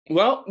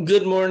Well,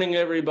 good morning,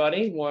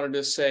 everybody. Wanted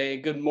to say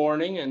good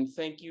morning and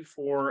thank you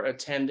for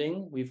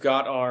attending. We've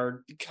got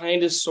our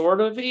kind of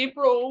sort of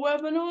April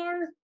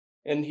webinar,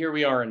 and here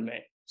we are in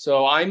May.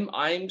 So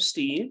I'm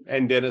Steve.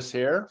 And Dennis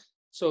here.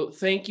 So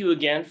thank you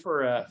again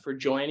for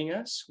joining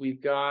us.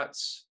 We've got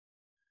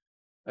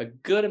a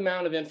good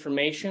amount of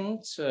information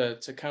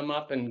to come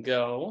up and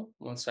go.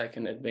 Once I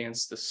can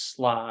advance the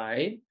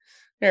slide.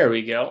 There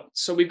we go.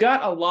 So we've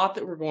got a lot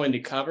that we're going to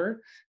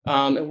cover.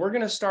 And we're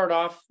going to start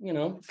off,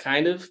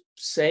 kind of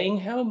saying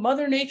how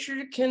Mother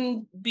Nature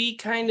can be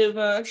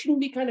shouldn't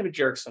be kind of a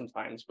jerk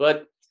sometimes.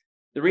 But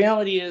the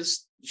reality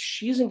is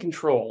she's in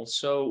control.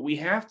 So we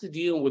have to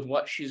deal with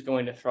what she's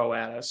going to throw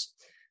at us.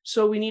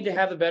 So we need to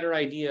have a better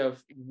idea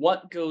of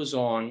what goes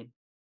on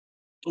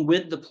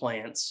with the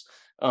plants,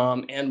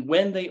 and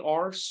when they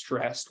are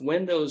stressed,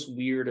 when those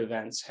weird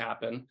events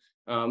happen,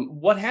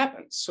 what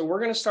happens? So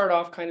we're going to start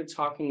off kind of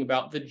talking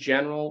about the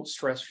general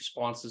stress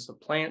responses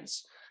of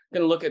plants.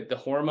 Going to look at the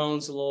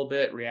hormones a little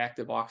bit,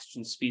 reactive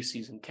oxygen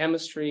species and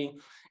chemistry,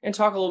 and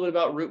talk a little bit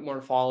about root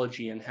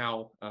morphology and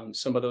how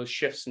some of those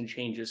shifts and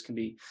changes can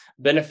be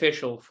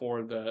beneficial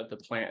for the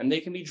plant. And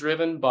they can be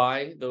driven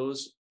by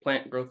those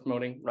plant growth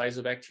promoting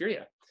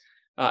rhizobacteria.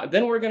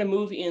 Then we're going to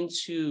move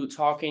into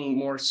talking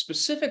more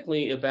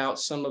specifically about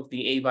some of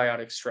the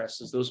abiotic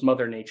stresses, those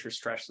Mother Nature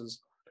stresses,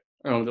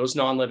 those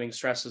non-living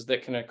stresses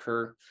that can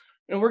occur.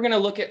 And we're going to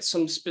look at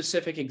some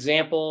specific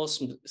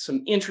examples,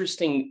 some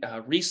interesting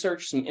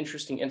research, some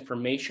interesting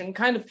information,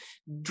 kind of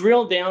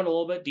drill down a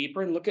little bit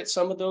deeper and look at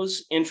some of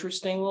those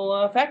interesting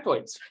little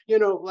factoids.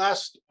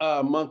 Last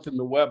month in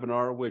the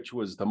webinar, which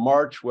was the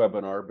March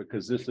webinar,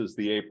 because this is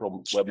the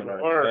April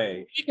webinar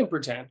today. You can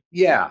pretend.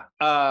 Yeah.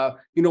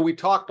 We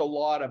talked a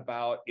lot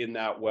about in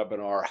that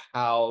webinar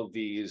how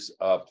these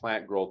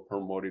plant growth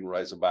promoting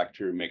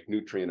rhizobacteria make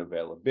nutrient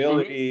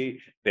availability,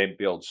 they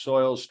build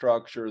soil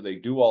structure, they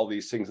do all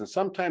these things. And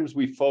sometimes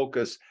we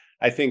focus,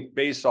 I think,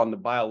 based on the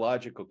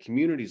biological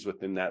communities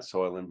within that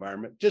soil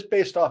environment, just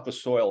based off of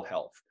soil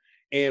health.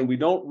 And we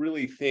don't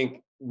really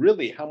think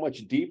how much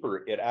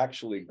deeper it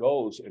actually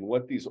goes and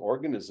what these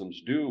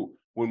organisms do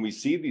when we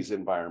see these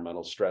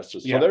environmental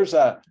stresses. Yeah.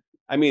 So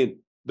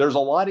there's a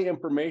lot of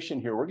information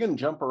here. We're going to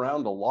jump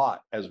around a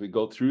lot as we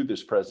go through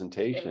this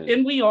presentation.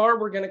 And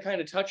we're going to kind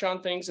of touch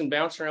on things and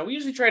bounce around. We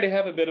usually try to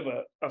have a bit of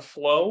a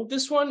flow.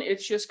 This one,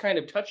 it's just kind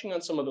of touching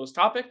on some of those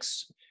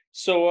topics.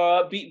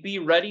 So be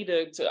ready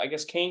to I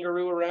guess,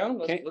 kangaroo around.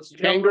 Let's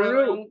jump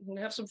around and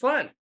have some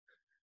fun.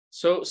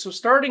 So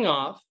starting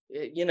off,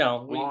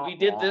 we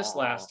did this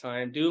last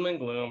time, doom and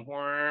gloom,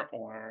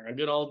 a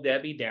good old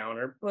Debbie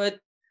Downer, but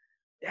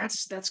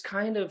that's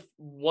kind of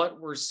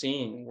what we're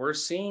seeing. We're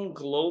seeing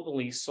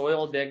globally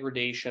soil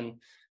degradation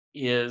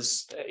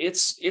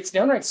it's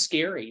downright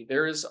scary.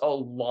 There is a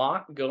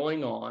lot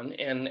going on,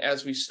 and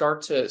as we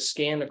start to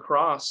scan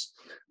across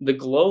the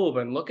globe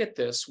and look at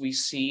this, we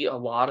see a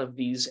lot of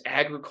these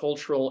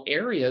agricultural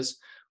areas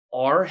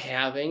are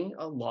having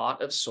a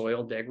lot of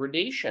soil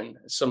degradation.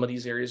 Some of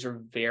these areas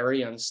are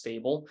very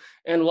unstable,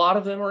 and a lot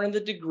of them are in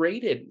the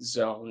degraded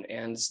zone,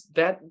 and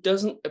that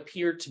doesn't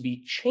appear to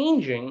be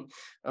changing.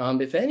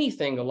 If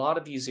anything, a lot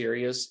of these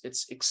areas,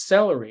 it's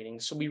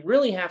accelerating. So we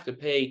really have to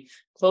pay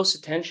close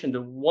attention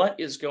to what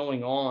is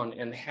going on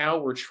and how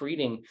we're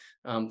treating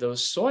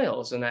those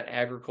soils in that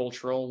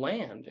agricultural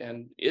land.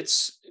 And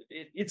it's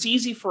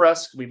easy for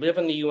us. We live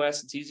in the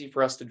U.S. It's easy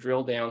for us to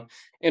drill down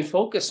and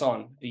focus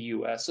on the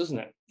U.S., isn't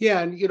it?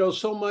 Yeah, and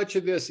so much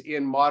of this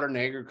in modern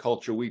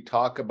agriculture, we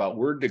talk about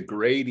we're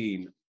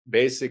degrading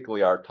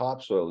basically our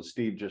topsoil, as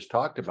Steve just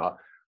talked about.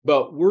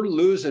 But we're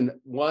losing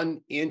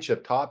 1 inch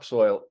of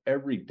topsoil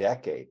every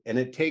decade. And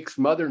it takes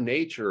Mother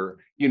Nature,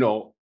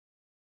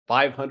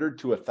 500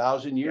 to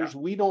 1,000 years. Yeah.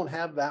 We don't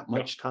have that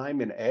much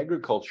time in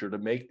agriculture to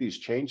make these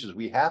changes.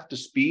 We have to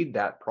speed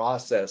that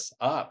process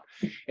up.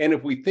 And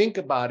if we think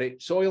about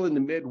it, soil in the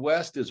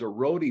Midwest is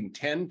eroding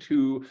 10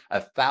 to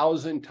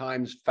 1,000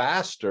 times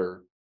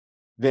faster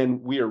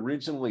than we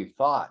originally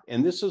thought.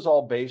 And this is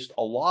all based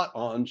a lot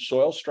on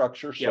soil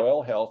structure,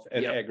 soil health,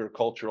 and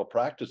agricultural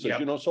practices.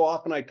 So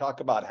often I talk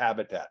about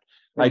habitat.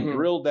 I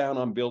drill down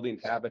on building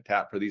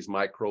habitat for these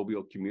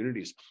microbial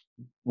communities.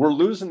 We're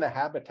losing the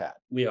habitat.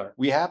 We are.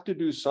 We have to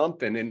do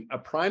something. And a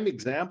prime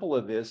example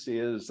of this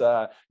is,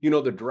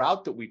 the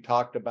drought that we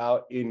talked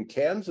about in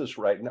Kansas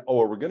right now,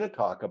 or we're going to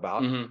talk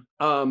about.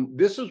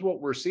 This is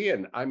what we're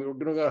seeing. We're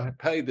going to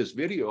play this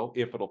video,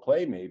 if it'll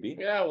play maybe.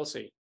 Yeah, we'll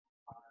see.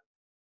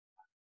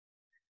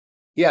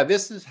 Yeah,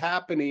 this is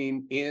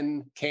happening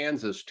in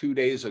Kansas 2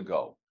 days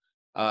ago.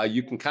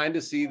 You can kind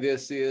of see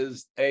this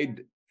is a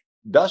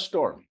dust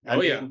storm.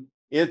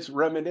 It's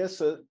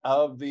reminiscent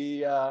of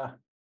the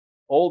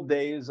old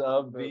days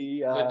of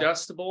the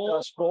Dust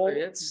Bowl.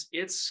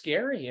 It's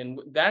scary,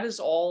 and that is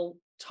all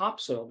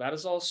topsoil. That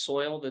is all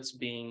soil that's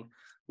being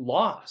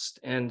lost.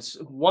 And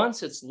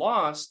once it's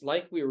lost,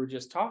 like we were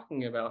just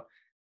talking about,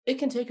 it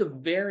can take a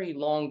very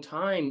long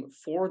time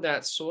for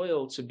that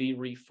soil to be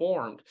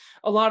reformed.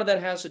 A lot of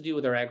that has to do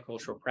with our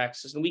agricultural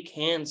practices, and we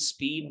can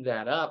speed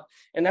that up.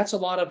 And that's a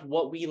lot of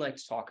what we like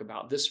to talk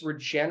about. This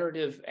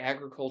regenerative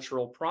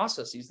agricultural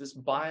processes, this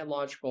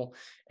biological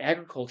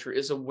agriculture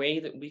is a way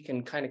that we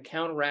can kind of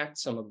counteract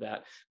some of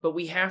that, but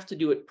we have to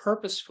do it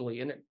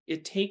purposefully. And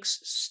it takes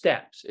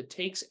steps, it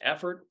takes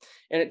effort,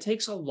 and it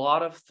takes a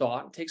lot of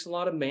thought, it takes a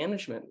lot of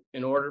management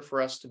in order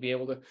for us to be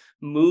able to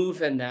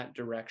move in that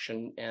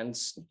direction. And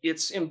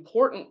it's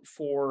important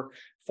for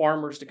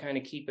farmers to kind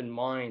of keep in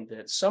mind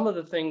that some of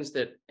the things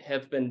that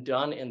have been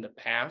done in the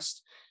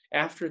past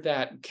after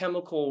that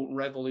chemical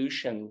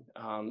revolution,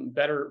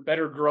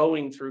 better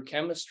growing through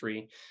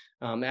chemistry,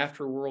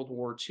 after World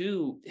War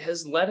II,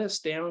 has led us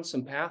down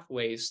some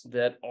pathways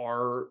that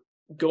are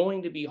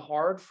going to be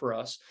hard for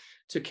us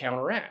to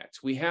counteract.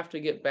 We have to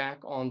get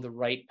back on the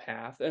right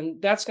path,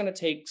 and that's going to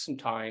take some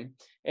time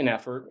and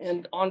effort.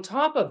 And on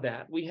top of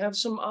that, we have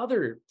some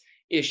other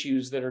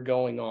issues that are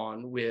going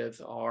on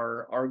with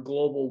our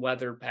global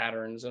weather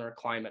patterns and our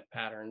climate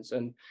patterns.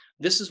 And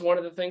this is one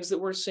of the things that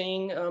we're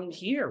seeing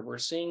here. We're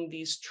seeing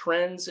these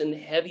trends in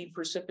heavy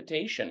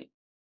precipitation.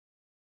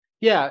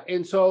 Yeah,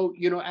 and so,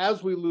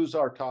 as we lose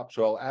our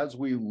topsoil, as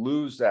we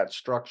lose that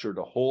structure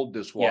to hold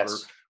this water,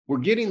 Yes. we're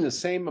getting the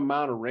same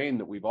amount of rain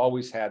that we've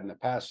always had in the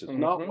past. It's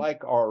not Hmm.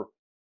 like our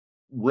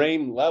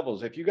rain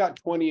levels. If you got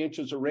 20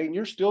 inches of rain,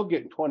 you're still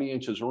getting 20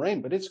 inches of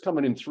rain, but it's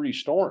coming in 3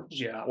 storms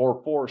Yeah.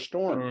 or 4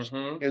 storms.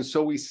 Hmm. And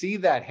so we see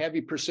that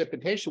heavy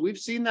precipitation. We've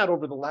seen that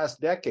over the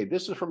last decade.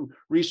 This is from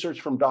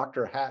research from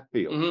Dr.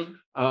 Hatfield.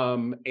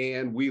 Hmm.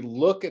 And we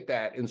look at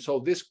that. And so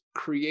this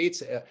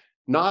creates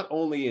not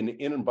only an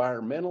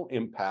environmental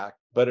impact,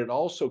 but it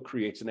also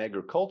creates an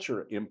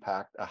agriculture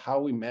impact of how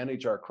we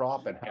manage our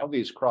crop and how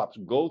these crops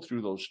go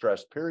through those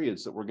stress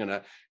periods that we're going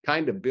to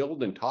kind of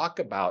build and talk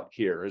about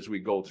here as we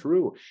go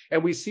through.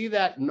 And we see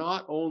that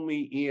not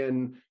only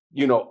in,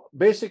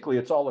 basically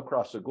it's all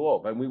across the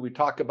globe. I mean, we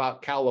talk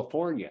about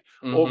California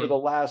over the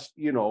Hmm. last,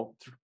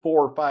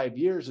 4 or 5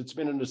 years, it's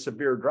been in a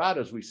severe drought,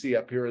 as we see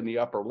up here in the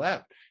upper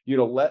left,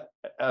 let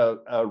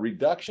a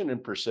reduction in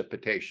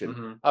precipitation.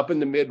 Hmm. Up in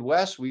the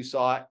Midwest, we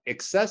saw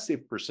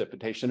excessive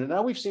precipitation, and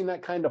now we've seen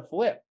that kind of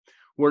flip,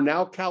 where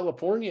now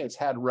California has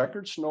had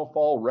record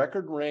snowfall,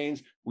 record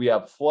rains. We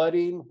have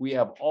flooding. We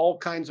have all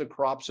kinds of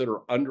crops that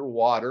are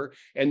underwater,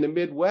 and the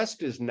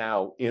Midwest is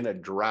now in a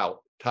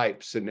drought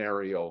type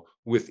scenario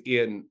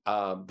within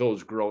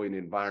those growing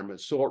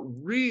environments. So it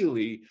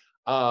really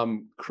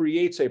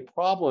creates a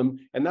problem,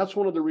 and that's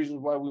one of the reasons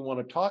why we want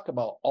to talk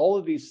about all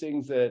of these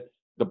things, that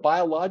the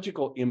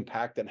biological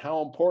impact and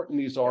how important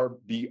these are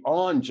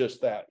beyond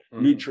just that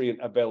nutrient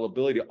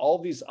availability, all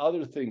these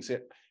other things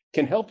that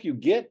can help you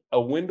get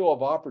a window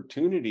of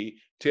opportunity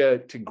to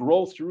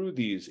grow through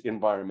these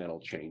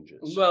environmental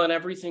changes. Well, and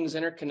everything's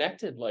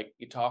interconnected, like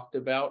you talked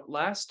about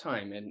last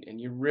time,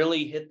 and you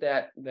really hit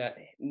that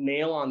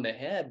nail on the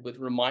head with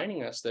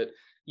reminding us that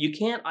you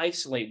can't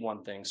isolate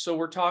one thing. So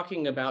we're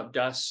talking about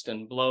dust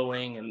and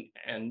blowing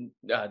and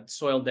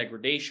soil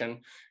degradation,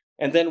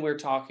 and then we're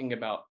talking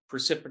about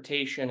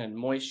precipitation and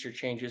moisture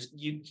changes.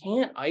 You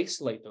can't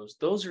isolate those.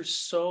 Those are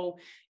so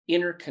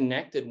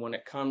interconnected when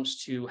it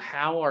comes to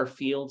how our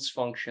fields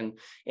function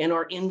and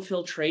our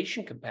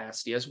infiltration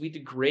capacity. As we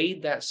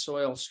degrade that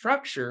soil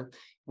structure,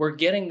 we're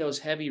getting those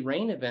heavy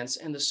rain events,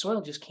 and the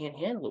soil just can't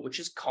handle it, which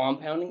is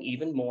compounding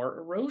even more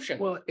erosion.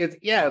 Well,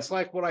 it's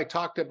like what I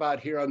talked about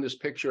here on this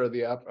picture of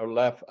the upper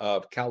left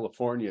of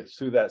California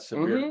through that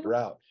severe Hmm.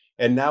 drought.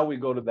 And now we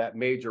go to that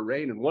major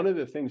rain. And one of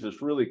the things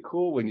that's really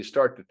cool when you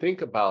start to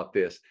think about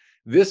this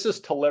is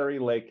Tulare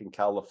Lake in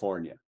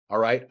California. All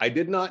right. I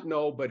did not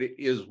know, but it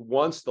is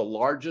once the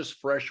largest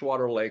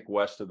freshwater lake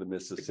west of the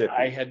Mississippi.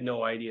 I had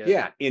no idea.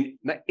 Yeah. In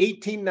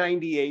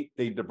 1898,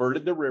 they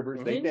diverted the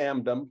rivers, they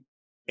dammed them.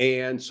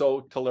 And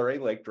so Tulare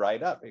Lake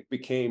dried up. It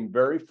became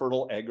very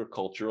fertile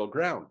agricultural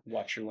ground.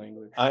 Watch your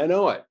language. I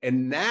know it.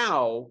 And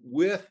now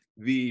with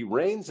the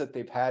rains that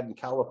they've had in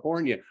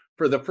California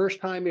for the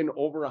first time in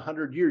over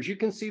 100 years, you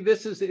can see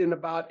this is in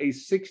about a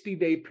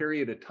 60-day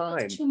period of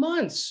time. 2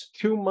 months.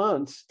 2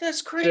 months.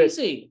 That's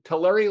crazy.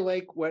 Tulare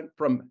Lake went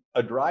from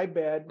a dry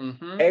bed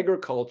Hmm.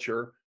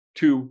 agriculture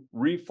to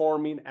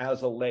reforming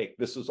as a lake.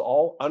 This is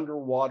all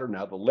underwater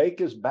now. The lake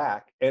is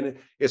back, and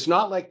it's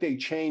not like they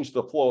changed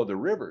the flow of the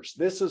rivers.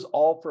 This is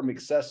all from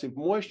excessive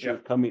moisture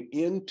coming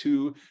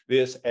into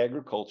this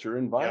agriculture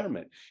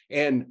environment.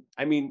 And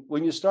I mean,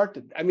 when you start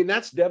to,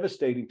 that's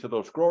devastating to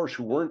those growers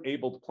who weren't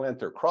able to plant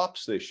their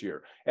crops this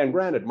year. And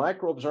granted,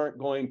 microbes aren't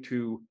going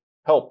to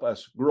help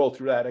us grow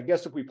through that. I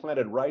guess if we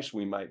planted rice,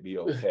 we might be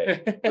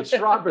okay, but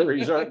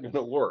strawberries aren't going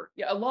to work.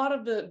 Yeah, a lot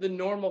of the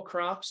normal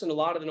crops and a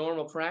lot of the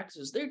normal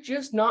practices, they're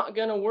just not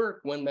going to work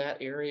when that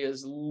area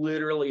is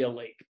literally a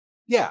lake.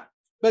 Yeah.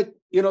 But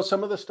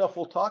some of the stuff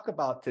we'll talk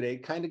about today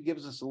kind of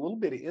gives us a little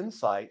bit of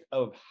insight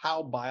of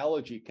how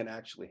biology can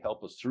actually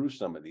help us through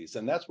some of these.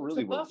 And that's It's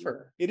really a what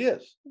buffer. it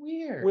is.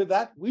 Weird. With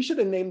that, we should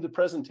have named the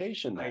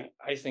presentation that.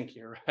 I think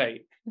you're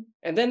right.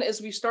 And then as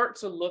we start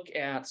to look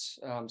at,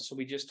 so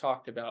we just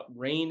talked about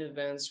rain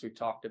events, we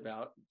talked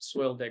about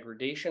soil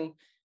degradation,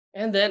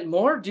 and then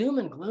more doom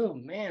and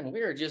gloom. Man,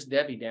 we are just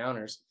Debbie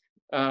Downers.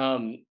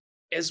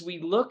 As we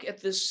look at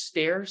this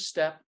stair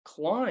step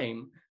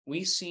climb,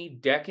 we see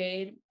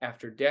decade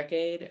after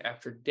decade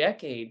after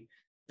decade,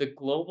 the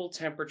global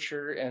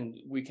temperature, and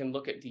we can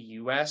look at the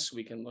US,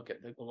 we can look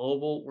at the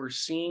global, we're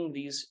seeing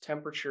these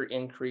temperature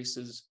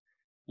increases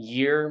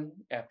year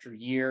after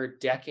year,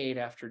 decade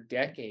after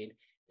decade.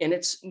 And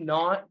it's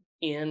not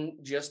in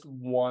just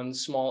one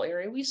small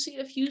area. We see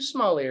a few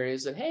small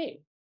areas that,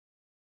 hey,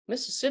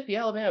 Mississippi,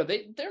 Alabama,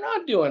 they're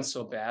not doing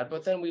so bad.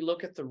 But then we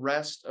look at the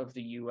rest of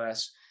the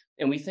US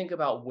and we think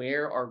about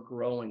where are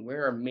growing,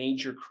 where our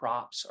major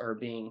crops are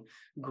being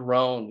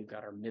grown. We've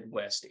got our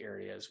Midwest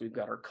areas, we've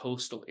got our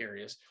coastal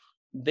areas.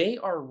 They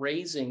are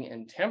raising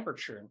in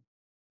temperature,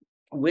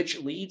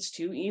 which leads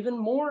to even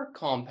more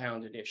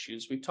compounded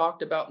issues. We've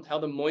talked about how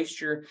the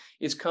moisture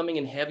is coming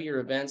in heavier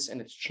events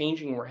and it's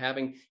changing. We're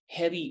having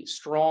heavy,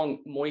 strong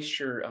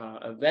moisture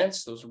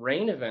events, those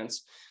rain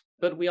events.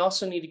 But we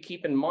also need to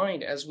keep in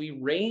mind as we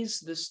raise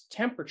this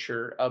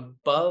temperature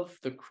above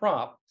the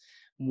crop,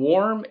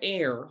 warm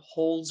air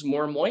holds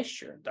more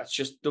moisture. That's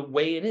just the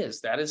way it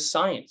is. That is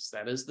science.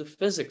 That is the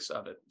physics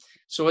of it.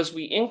 So as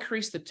we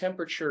increase the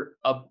temperature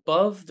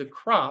above the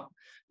crop,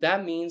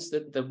 that means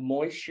that the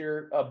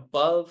moisture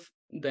above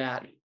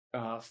that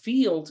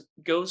field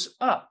goes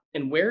up.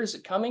 And where is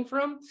it coming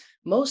from?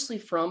 Mostly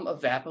from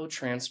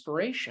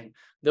evapotranspiration.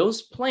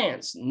 Those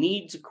plants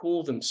need to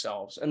cool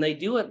themselves, and they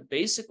do it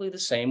basically the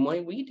same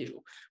way we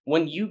do.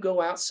 When you go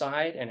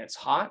outside and it's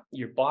hot,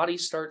 your body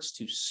starts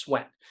to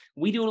sweat.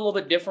 We do it a little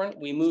bit different.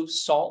 We move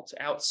salt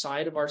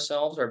outside of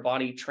ourselves. Our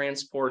body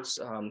transports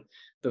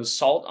those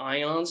salt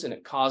ions, and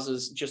it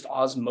causes just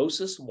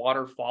osmosis.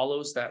 Water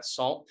follows that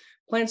salt.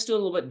 Plants do a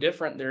little bit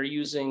different. They're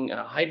using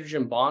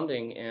hydrogen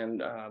bonding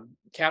and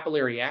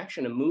capillary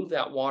action to move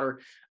that water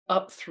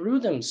up through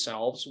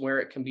themselves where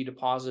it can be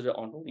deposited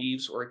on the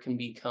leaves or it can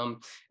become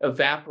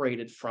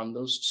evaporated from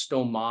those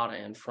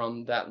stomata and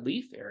from that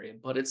leaf area.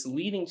 But it's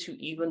leading to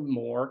even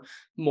more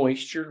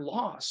moisture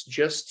loss.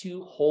 Just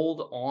to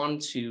hold on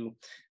to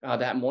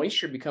that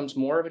moisture becomes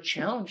more of a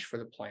challenge for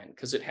the plant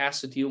because it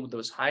has to deal with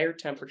those higher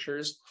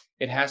temperatures.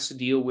 It has to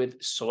deal with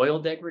soil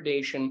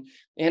degradation,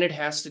 and it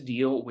has to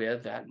deal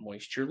with that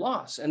moisture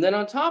loss. And then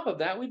on top of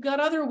that, we've got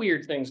other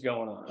weird things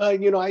going on.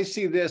 I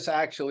see this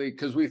actually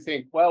because we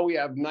think, well, we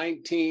have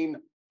 19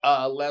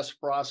 less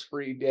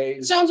frost-free It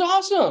days. sounds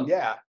awesome.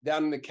 Yeah,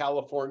 down in the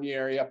California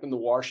area, up in the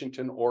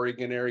Washington,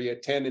 Oregon area,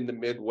 10 in the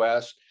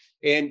Midwest.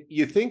 And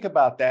you think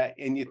about that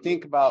and you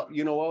think about,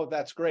 oh,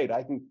 that's great.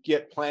 I can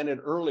get planted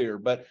earlier.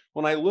 But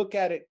when I look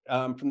at it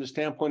from the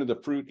standpoint of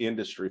the fruit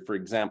industry, for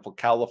example,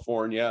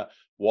 California,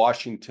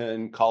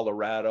 Washington,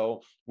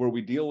 Colorado, where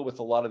we deal with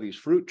a lot of these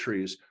fruit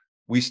trees,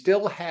 we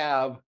still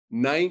have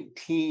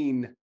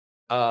 19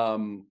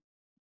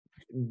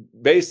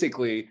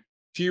 basically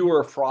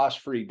fewer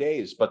frost-free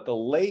days, but the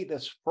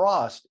latest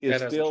frost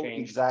is still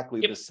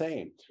exactly the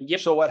same.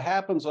 So what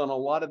happens on a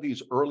lot of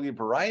these early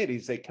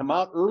varieties, they come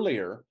out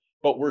earlier,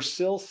 but we're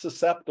still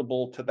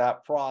susceptible to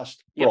that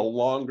frost for a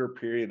longer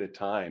period of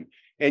time.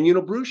 And,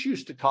 Bruce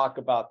used to talk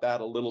about that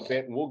a little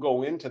bit, and we'll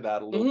go into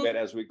that a little bit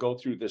as we go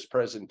through this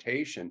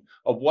presentation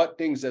of what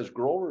things as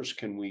growers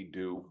can we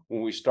do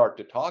when we start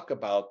to talk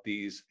about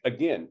these,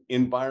 again,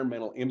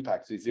 environmental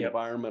impacts, these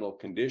environmental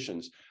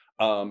conditions.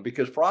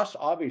 Because frost,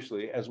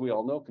 obviously, as we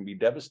all know, can be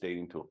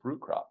devastating to a fruit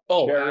crop.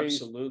 Oh, cherries,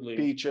 absolutely.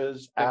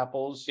 Peaches,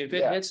 apples. If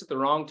it hits at the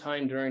wrong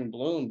time during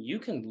bloom, you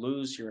can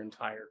lose your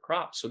entire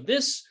crop. So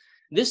this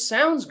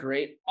sounds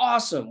great.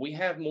 Awesome. We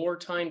have more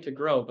time to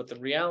grow. But the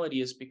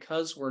reality is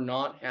because we're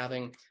not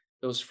having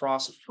those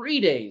frost-free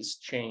days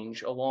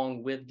change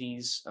along with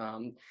these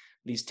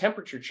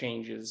temperature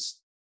changes,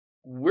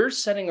 we're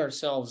setting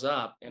ourselves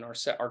up and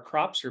our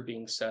crops are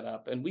being set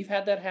up. And we've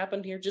had that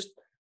happen here just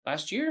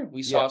last year.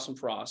 We saw some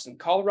frost, and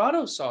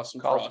Colorado saw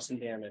some frost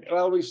and damage.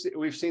 Well,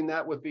 we've seen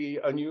that with the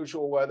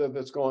unusual weather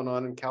that's going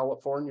on in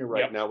California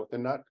right now with the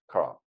nut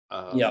crop.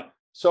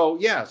 So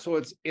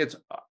it's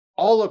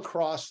all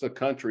across the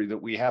country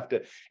that we have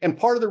to. And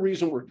part of the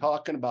reason we're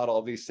talking about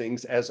all these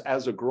things as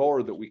a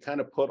grower, that we kind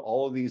of put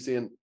all of these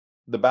in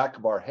the back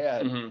of our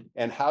head.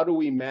 And how do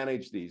we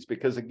manage these?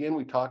 Because again,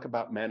 we talk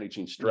about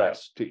managing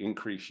stress to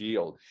increase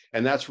yield.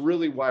 And that's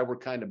really why we're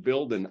kind of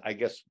building, I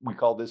guess we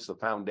call this the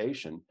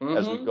foundation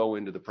as we go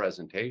into the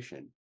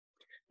presentation.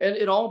 And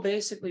it all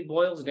basically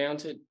boils down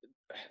to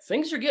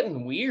things are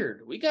getting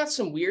weird. We got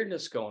some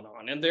weirdness going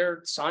on, and there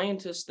are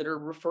scientists that are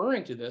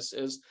referring to this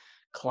as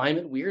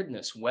climate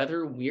weirdness,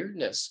 weather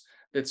weirdness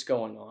that's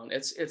going on.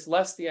 It's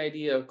less the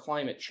idea of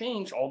climate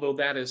change, although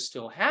that is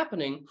still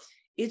happening.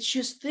 It's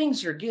just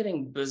things are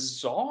getting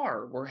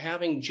bizarre. We're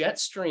having jet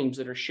streams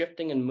that are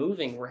shifting and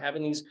moving. We're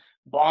having these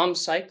bomb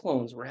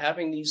cyclones. We're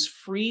having these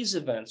freeze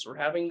events. We're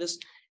having this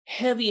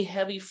heavy,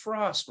 heavy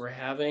frost. We're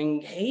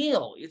having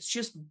hail. It's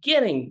just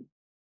getting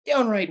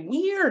downright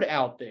weird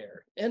out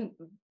there. And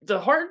the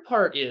hard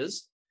part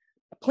is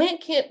a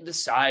plant can't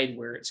decide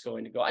where it's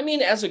going to go. I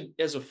mean, as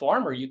a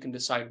farmer, you can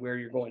decide where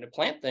you're going to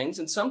plant things,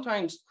 and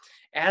sometimes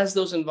as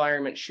those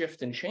environments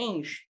shift and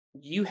change,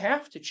 you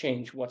have to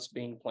change what's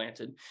being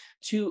planted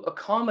to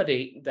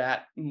accommodate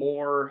that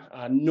more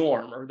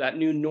norm, or that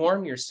new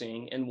norm you're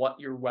seeing in what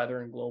your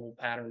weather and global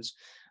patterns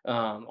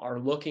are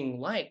looking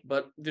like.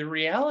 But the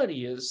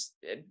reality is,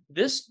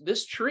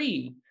 this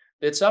tree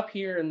that's up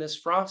here in this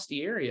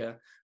frosty area,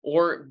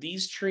 or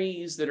these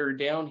trees that are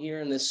down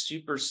here in this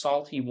super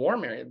salty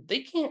warm area,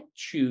 they can't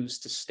choose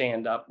to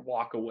stand up,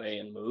 walk away,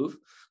 and move.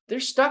 They're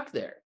stuck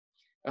there.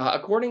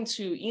 According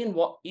to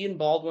Ian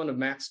Baldwin of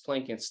Max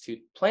Planck Institute,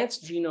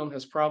 plant's genome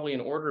has probably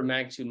an order of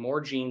magnitude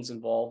more genes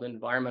involved in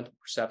environmental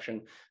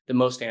perception than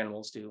most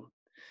animals do.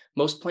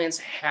 Most plants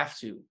have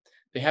to.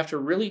 They have to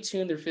really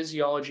tune their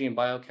physiology and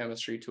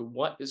biochemistry to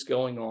what is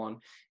going on,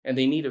 and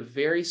they need a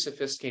very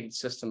sophisticated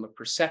system of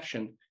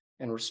perception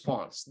and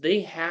response.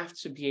 They have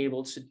to be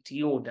able to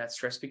deal with that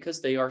stress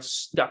because they are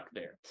stuck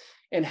there.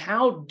 And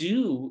how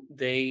do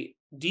they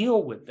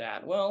deal with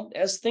that? Well,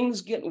 as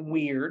things get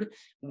weird,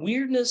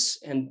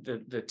 weirdness and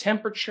the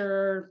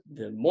temperature,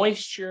 the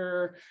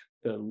moisture,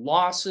 the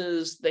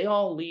losses, they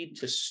all lead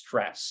to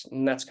stress.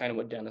 And that's kind of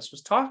what Dennis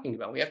was talking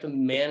about. We have to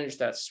manage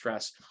that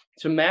stress.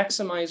 To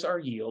maximize our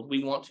yield,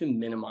 we want to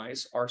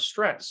minimize our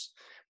stress.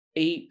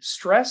 A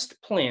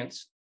stressed plant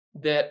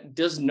that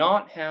does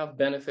not have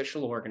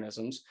beneficial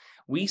organisms,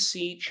 we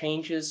see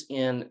changes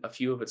in a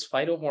few of its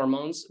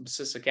phytohormones,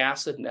 abscisic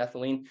acid and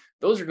ethylene.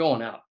 Those are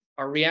going up.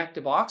 Our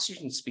reactive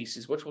oxygen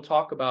species, which we'll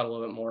talk about a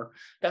little bit more,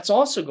 that's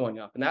also going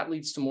up, and that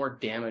leads to more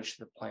damage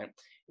to the plant.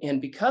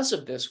 And because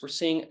of this, we're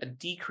seeing a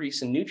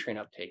decrease in nutrient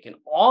uptake. And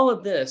all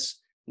of this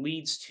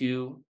leads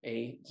to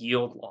a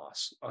yield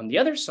loss. On the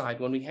other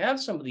side, when we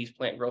have some of these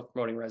plant growth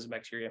promoting resin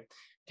bacteria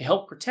to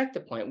help protect the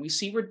plant, we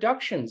see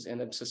reductions in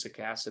abscisic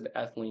acid,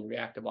 ethylene,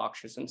 reactive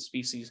oxygen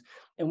species,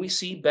 and we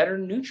see better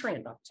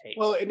nutrient uptake.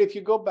 Well, and if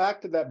you go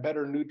back to that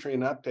better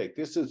nutrient uptake,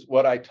 this is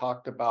what I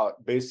talked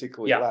about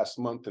basically last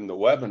month in the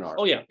webinar.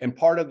 Oh, yeah. And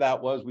part of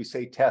that was we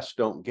say test,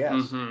 don't guess.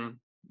 Mm-hmm.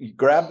 You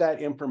grab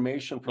that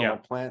information from a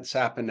plant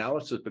sap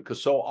analysis,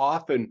 because so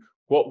often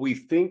what we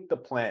think the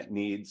plant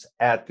needs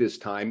at this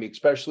time,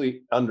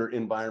 especially under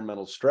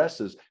environmental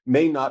stresses,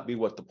 may not be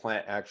what the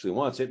plant actually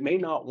wants. It may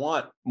not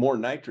want more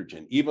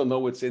nitrogen, even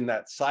though it's in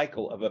that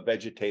cycle of a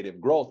vegetative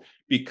growth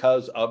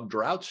because of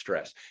drought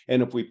stress.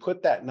 And if we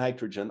put that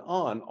nitrogen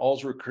on, all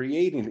we're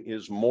creating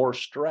is more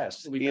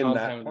stress in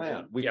that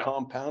plant. We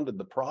compounded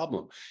the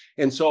problem.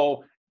 And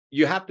so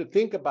you have to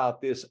think about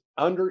this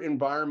under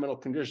environmental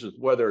conditions,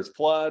 whether it's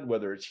flood,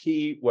 whether it's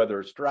heat, whether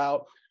it's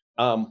drought,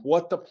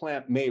 what the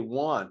plant may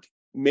want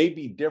may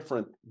be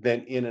different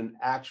than in an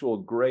actual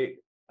great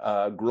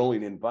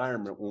growing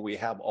environment when we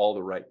have all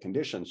the right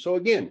conditions. So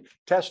again,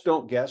 test,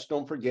 don't guess.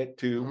 Don't forget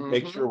to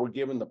make sure we're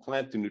giving the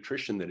plant the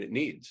nutrition that it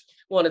needs.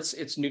 Well, and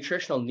its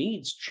nutritional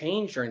needs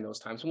change during those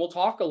times, and we'll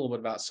talk a little bit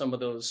about some of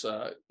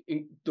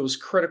those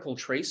critical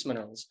trace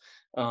minerals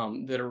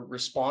that are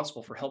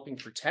responsible for helping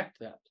protect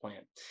that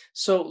plant.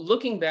 So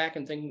looking back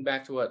and thinking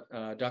back to what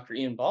Dr.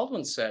 Ian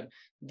Baldwin said,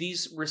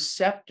 these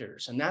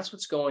receptors, and that's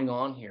what's going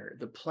on here.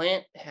 The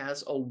plant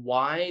has a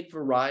wide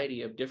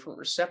variety of different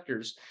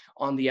receptors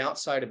on the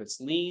outside of its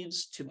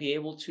leaves to be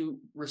able to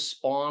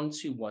respond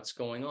to what's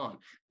going on.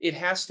 It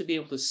has to be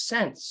able to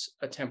sense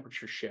a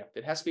temperature shift.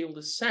 It has to be able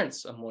to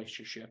sense a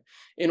moisture shift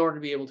in order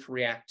to be able to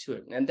react to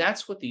it. And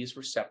that's what these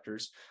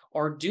receptors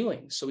are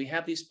doing. So we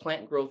have these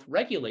plant growth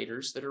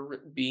regulators that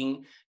are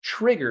being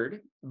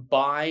triggered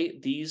by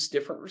these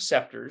different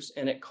receptors,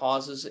 and it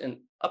causes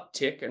an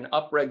uptick and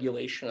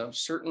upregulation of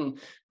certain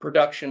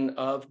production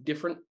of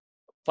different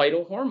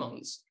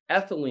phytohormones,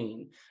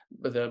 ethylene,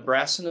 the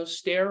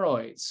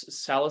brassinosteroids,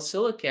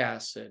 salicylic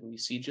acid, we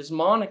see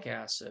jasmonic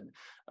acid.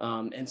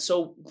 And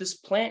so this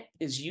plant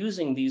is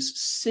using these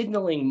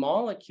signaling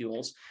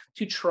molecules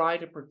to try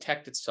to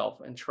protect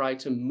itself and try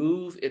to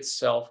move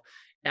itself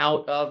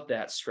out of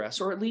that stress,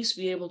 or at least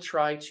be able to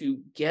try to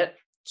get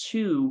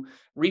to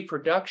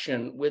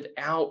reproduction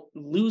without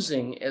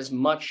losing as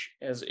much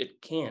as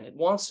it can. It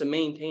wants to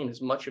maintain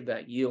as much of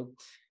that yield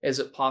as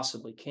it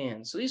possibly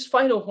can. So these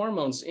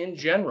phytohormones in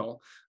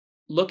general,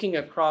 looking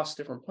across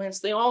different plants,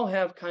 they all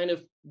have kind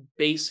of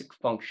basic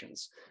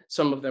functions.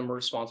 Some of them are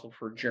responsible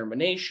for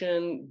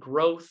germination,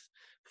 growth,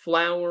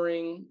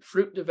 flowering,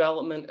 fruit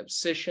development,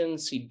 abscission,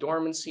 seed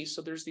dormancy.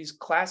 So there's these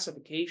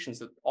classifications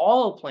that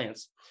all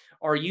plants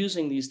are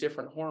using these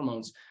different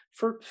hormones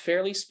for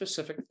fairly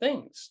specific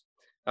things.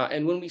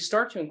 And when we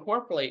start to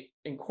incorporate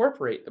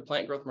the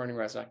plant growth promoting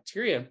resin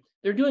bacteria,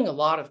 they're doing a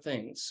lot of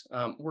things.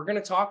 We're going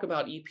to talk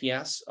about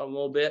EPS a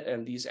little bit,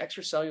 and these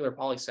extracellular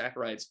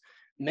polysaccharides.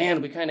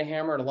 Man, we kind of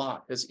hammer it a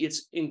lot because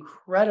it's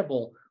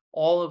incredible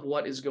all of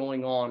what is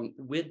going on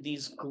with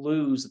these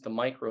glues that the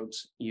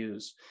microbes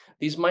use.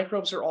 These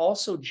microbes are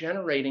also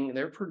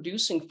they're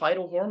producing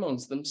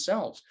phytohormones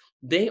themselves.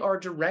 They are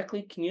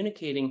directly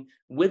communicating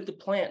with the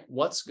plant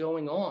what's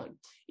going on.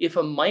 If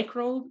a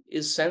microbe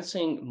is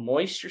sensing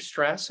moisture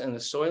stress in the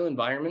soil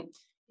environment,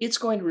 it's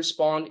going to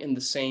respond in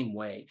the same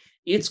way.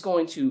 It's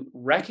going to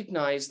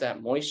recognize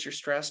that moisture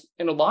stress.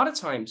 And a lot of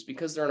times,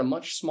 because they're on a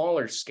much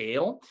smaller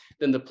scale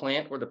than the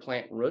plant or the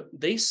plant root,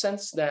 they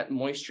sense that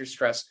moisture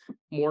stress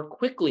more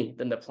quickly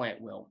than the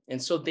plant will.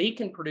 And so they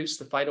can produce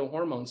the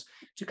phytohormones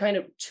to kind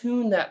of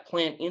tune that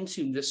plant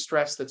into the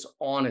stress that's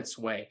on its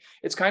way.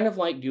 It's kind of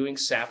like doing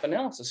SAP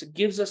analysis. It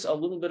gives us a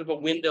little bit of a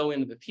window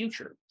into the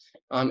future.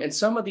 And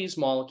some of these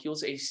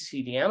molecules,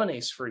 ACC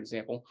deaminase, for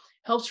example,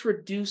 helps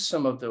reduce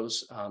some of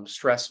those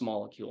stress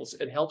molecules.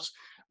 It helps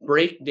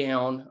break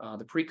down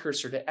the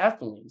precursor to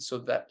ethylene so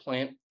that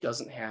plant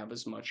doesn't have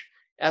as much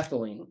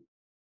ethylene,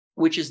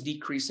 which is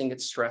decreasing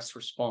its stress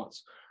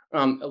response.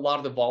 A lot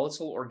of the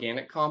volatile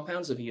organic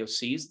compounds of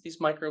VOCs these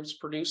microbes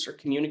produce are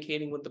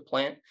communicating with the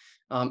plant.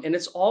 And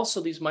it's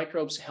also these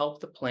microbes help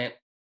the plant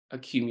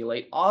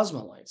accumulate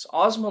osmolytes.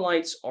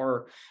 Osmolytes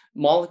are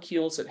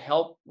molecules that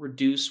help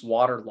reduce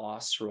water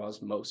loss through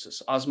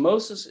osmosis.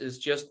 Osmosis is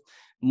just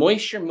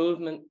moisture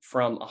movement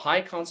from a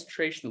high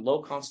concentration to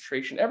low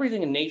concentration.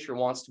 Everything in nature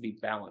wants to be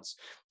balanced.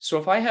 So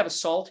if I have a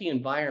salty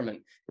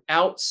environment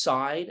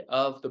outside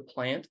of the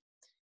plant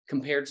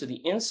compared to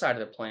the inside of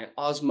the plant,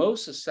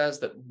 osmosis says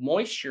that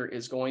water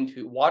is going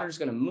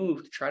to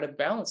move to try to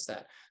balance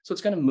that. So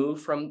it's going to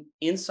move from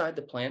inside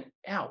the plant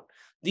out.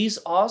 These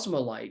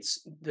osmolytes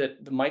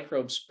that the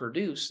microbes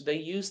produce, they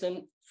use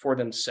them for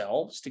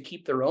themselves to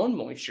keep their own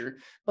moisture,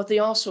 but they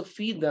also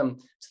feed them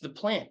to the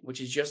plant,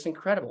 which is just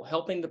incredible,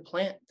 helping the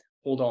plant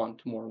hold on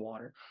to more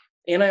water.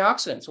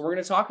 Antioxidants, so we're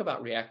going to talk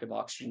about reactive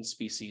oxygen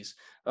species,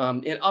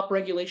 and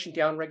upregulation,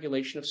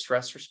 downregulation of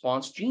stress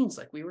response genes,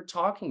 like we were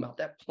talking about.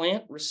 That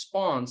plant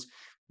responds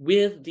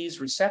with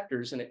these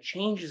receptors and it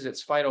changes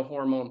its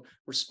phytohormone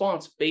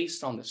response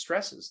based on the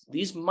stresses.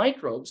 These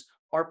microbes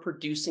are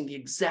producing the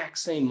exact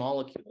same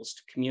molecules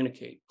to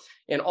communicate,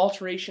 and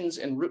alterations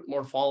in root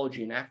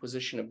morphology and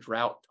acquisition of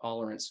drought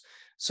tolerance.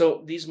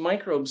 So these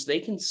microbes, they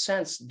can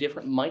sense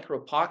different micro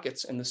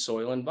pockets in the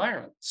soil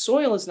environment.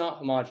 Soil is not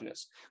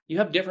homogeneous. You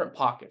have different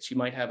pockets. You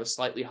might have a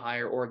slightly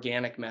higher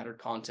organic matter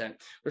content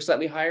or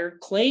slightly higher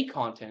clay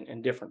content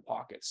in different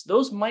pockets.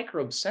 Those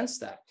microbes sense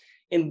that.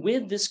 And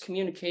with this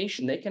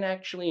communication, they can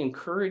actually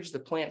encourage the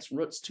plant's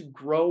roots to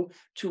grow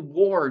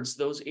towards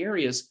those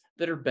areas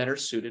that are better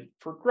suited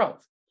for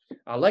growth.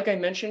 Like I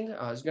mentioned,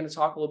 I was going to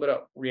talk a little bit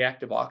about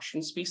reactive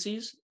oxygen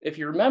species. If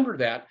you remember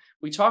that,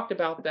 we talked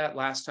about that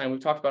last time. We've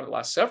talked about it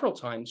last several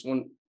times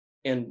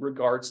in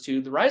regards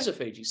to the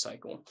rhizophagy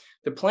cycle.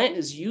 The plant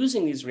is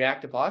using these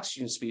reactive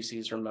oxygen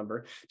species,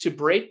 remember, to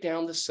break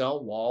down the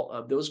cell wall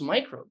of those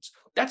microbes.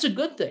 That's a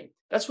good thing.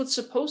 That's what's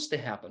supposed to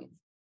happen.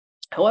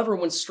 However,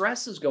 when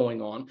stress is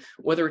going on,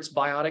 whether it's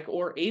biotic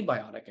or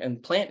abiotic,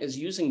 and plant is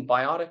using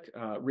biotic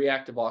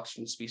reactive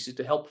oxygen species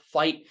to help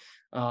fight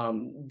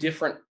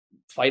different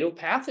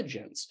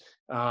phytopathogens.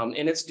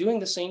 And it's doing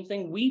the same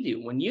thing we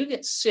do. When you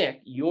get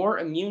sick, your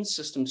immune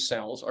system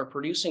cells are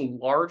producing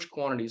large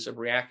quantities of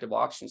reactive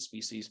oxygen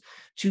species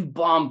to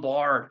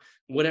bombard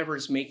whatever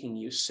is making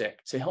you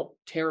sick, to help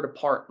tear it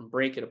apart and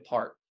break it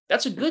apart.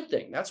 That's a good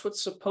thing. That's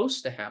what's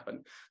supposed to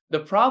happen. The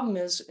problem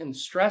is in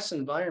stress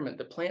environment,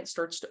 the plant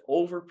starts to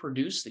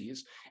overproduce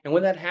these. And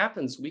when that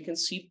happens, we can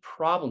see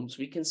problems.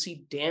 We can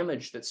see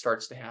damage that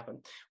starts to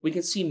happen. We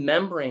can see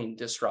membrane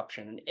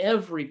disruption. And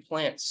every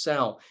plant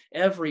cell,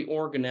 every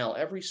organelle,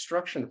 every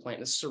structure in the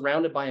plant is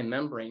surrounded by a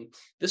membrane.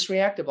 This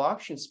reactive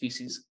oxygen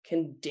species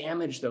can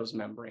damage those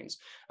membranes.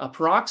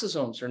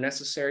 Peroxisomes are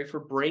necessary for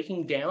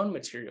breaking down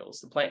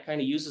materials. The plant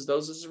kind of uses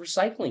those as a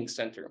recycling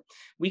center.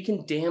 We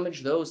can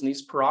damage those, and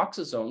these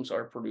peroxisomes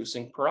are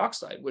producing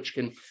peroxide, which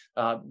can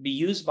be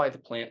used by the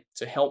plant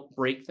to help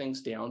break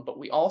things down. But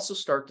we also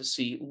start to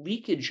see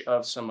leakage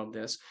of some of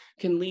this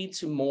can lead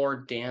to more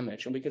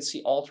damage, and we can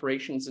see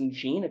alterations in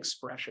gene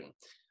expression.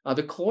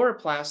 The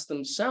chloroplasts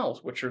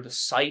themselves, which are the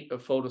site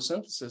of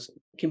photosynthesis,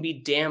 can be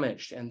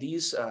damaged, and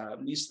these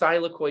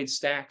thylakoid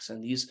stacks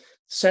and these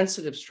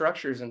sensitive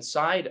structures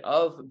inside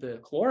of the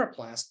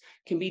chloroplast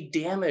can be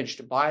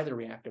damaged by the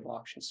reactive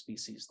oxygen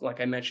species.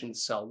 Like I mentioned, the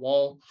cell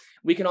wall.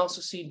 We can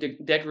also see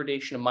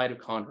degradation of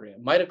mitochondria.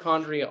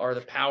 Mitochondria are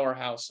the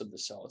powerhouse of the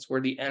cell. It's where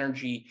the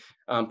energy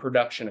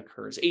production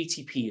occurs.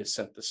 ATP is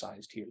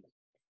synthesized here.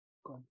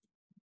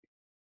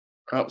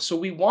 So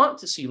we want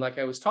to see, like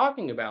I was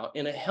talking about,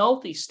 in a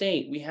healthy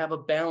state, we have a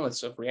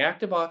balance of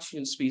reactive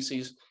oxygen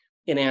species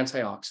and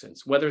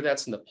antioxidants, whether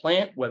that's in the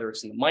plant, whether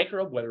it's in the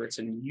microbe, whether it's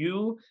in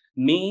you,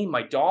 me,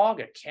 my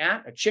dog, a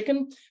cat, a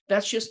chicken.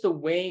 That's just the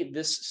way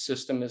this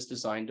system is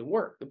designed to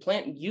work. The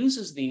plant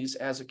uses these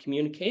as a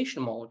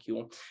communication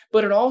molecule,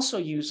 but it also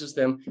uses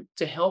them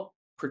to help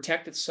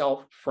protect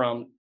itself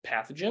from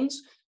pathogens.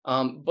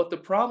 But the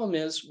problem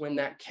is when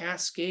that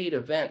cascade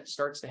event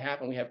starts to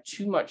happen, we have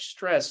too much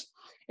stress,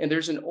 and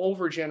there's an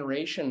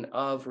overgeneration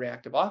of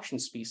reactive oxygen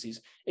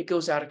species, it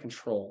goes out of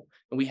control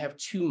and we have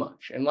too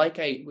much. And like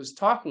I was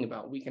talking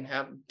about, we can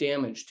have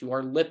damage to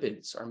our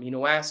lipids, our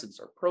amino acids,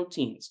 our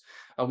proteins.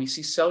 We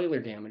see cellular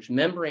damage,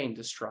 membrane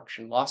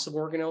destruction, loss of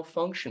organelle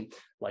function,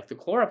 like the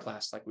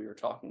chloroplast, like we were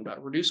talking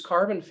about, reduced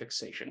carbon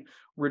fixation,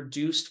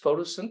 reduced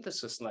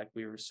photosynthesis, like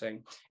we were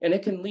saying. And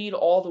it can lead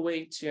all the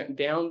way to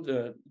down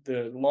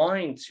the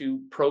line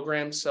to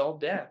programmed cell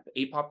death,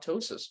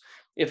 apoptosis.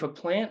 If a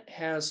plant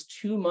has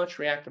too much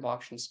reactive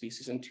oxygen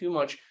species and too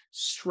much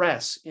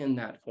stress in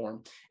that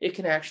form, it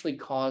can actually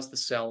cause the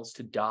cells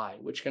to die,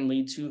 which can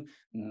lead to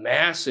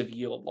massive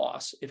yield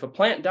loss. If a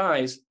plant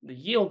dies, the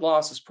yield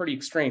loss is pretty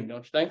extreme,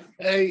 don't you think?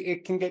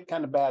 It can get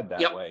kind of bad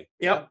that way.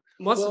 Yep.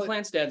 Once Well, the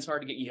plant's dead, it's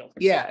hard to get yield.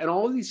 Yeah, and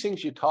all of these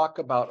things you talk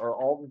about are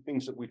all the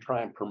things that we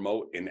try and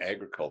promote in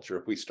agriculture.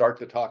 If we start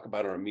to talk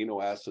about our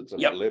amino acids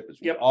and our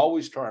lipids, we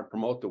always try and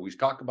promote that. We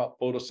talk about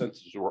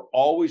photosynthesis. We're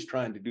always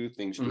trying to do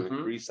things to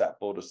increase that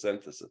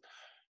photosynthesis.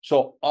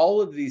 So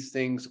all of these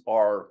things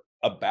are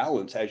a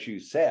balance, as you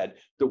said,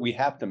 that we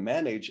have to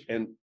manage.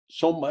 And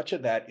so much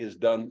of that is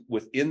done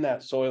within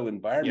that soil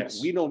environment.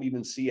 We don't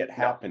even see it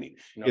happening.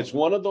 It's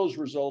one of those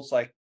results,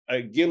 like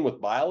again,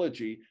 with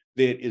biology,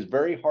 that is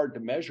very hard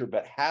to measure,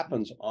 but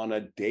happens on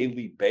a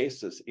daily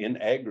basis in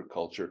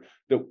agriculture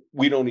that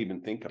we don't even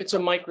think of. It's a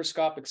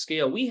microscopic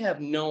scale. We have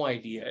no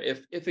idea.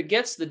 If it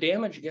gets, the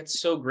damage gets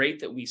so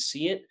great that we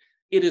see it,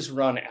 it is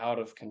run out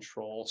of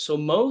control. So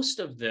most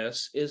of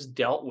this is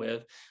dealt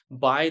with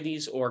by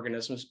these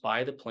organisms,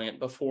 by the plant,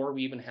 before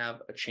we even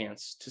have a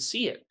chance to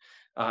see it.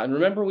 And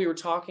remember, we were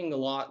talking a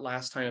lot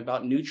last time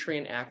about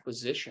nutrient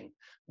acquisition.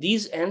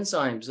 These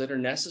enzymes that are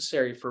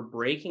necessary for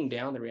breaking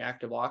down the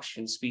reactive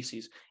oxygen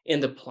species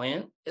in the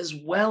plant, as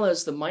well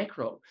as the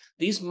microbe.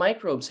 These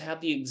microbes have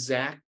the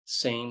exact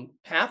same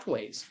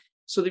pathways.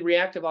 So the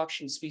reactive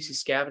oxygen species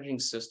scavenging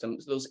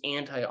systems, those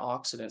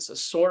antioxidants,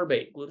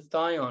 ascorbate,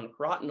 glutathione,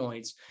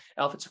 carotenoids,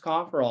 alpha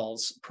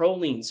tocopherols,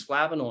 prolines,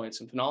 flavonoids,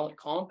 and phenolic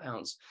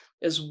compounds,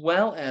 as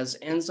well as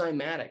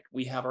enzymatic.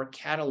 We have our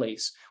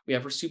catalase, we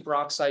have our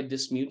superoxide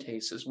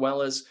dismutase, as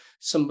well as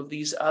some of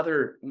these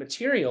other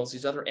materials,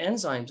 these other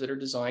enzymes that are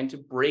designed to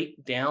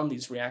break down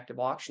these reactive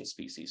oxygen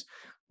species.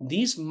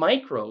 These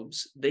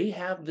microbes, they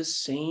have the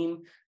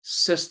same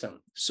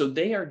system. So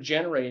they are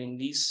generating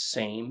these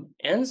same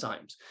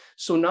enzymes.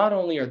 So not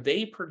only are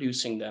they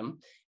producing them,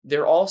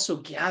 they're also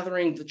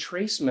gathering the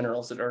trace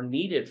minerals that are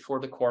needed for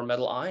the core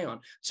metal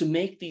ion to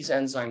make these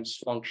enzymes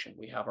function.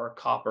 We have our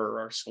copper,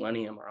 our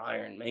selenium, our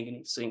iron,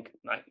 manganese, zinc,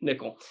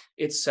 nickel,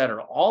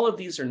 etc. All of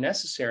these are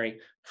necessary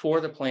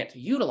for the plant to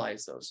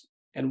utilize those.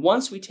 And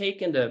once we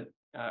take into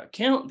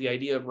account the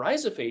idea of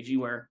rhizophagy,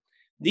 where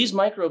these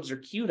microbes are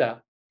queued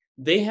up,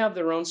 they have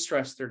their own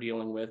stress they're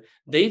dealing with.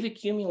 They've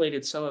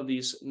accumulated some of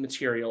these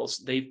materials.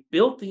 They've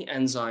built the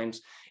enzymes,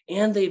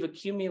 and they've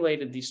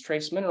accumulated these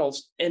trace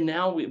minerals. And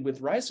now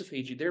with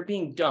rhizophagy, they're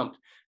being dumped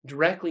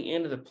directly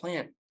into the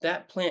plant.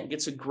 That plant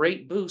gets a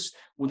great boost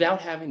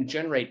without having to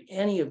generate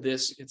any of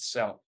this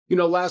itself. You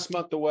know, last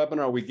month, the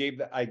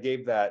webinar, I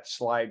gave that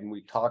slide, and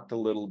we talked a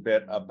little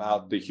bit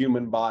about the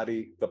human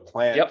body, the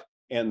plant,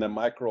 and the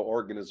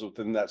microorganisms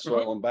within that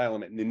soil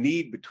environment. And the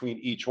need between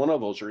each one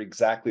of those are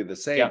exactly the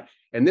same.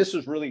 And this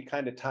is really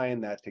kind of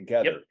tying that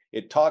together.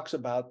 It talks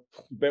about,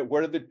 but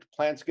where do the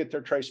plants get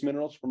their trace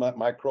minerals? From that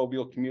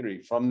microbial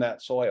community, from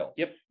that soil.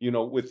 You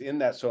know, within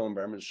that soil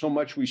environment, so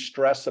much we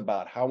stress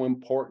about how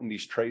important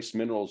these trace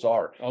minerals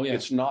are.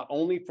 It's not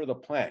only for the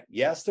plant.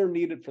 Yes, they're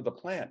needed for the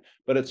plant,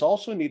 but it's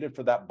also needed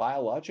for that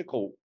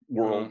biological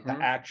world to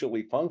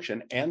actually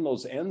function, and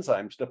those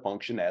enzymes to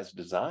function as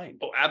designed.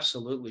 Oh,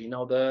 absolutely.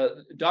 No,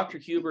 the Dr.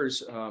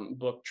 Huber's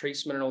book,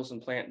 Trace Minerals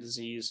and Plant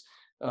Disease,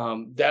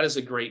 that is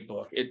a great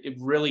book. It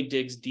really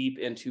digs deep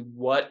into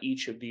what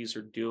each of these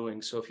are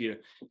doing. So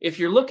if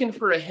you're looking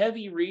for a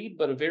heavy read,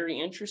 but a very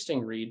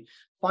interesting read,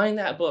 find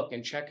that book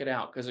and check it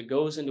out, because it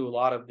goes into a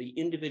lot of the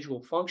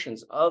individual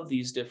functions of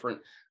these different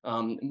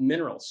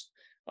minerals.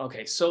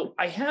 Okay, so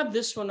I have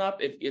this one up.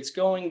 It's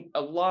going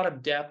a lot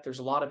of depth. There's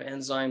a lot of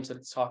enzymes that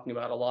it's talking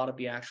about, a lot of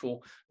the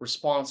actual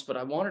response, but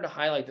I wanted to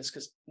highlight this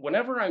because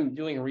whenever I'm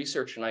doing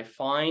research and I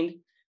find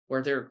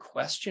where there are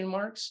question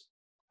marks,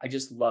 I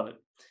just love it.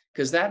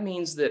 Because that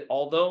means that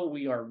although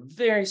we are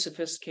very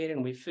sophisticated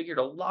and we figured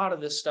a lot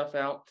of this stuff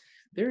out,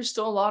 there's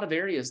still a lot of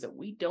areas that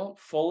we don't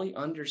fully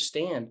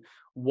understand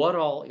what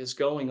all is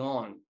going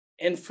on.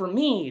 And for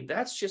me,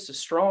 that's just a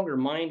strong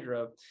reminder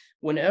of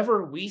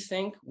whenever we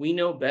think we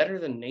know better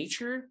than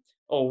nature,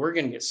 oh, we're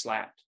going to get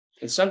slapped.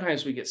 And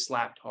sometimes we get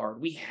slapped hard.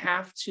 We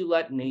have to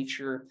let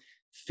nature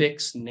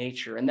fix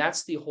nature. And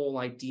that's the whole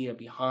idea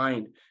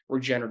behind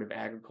regenerative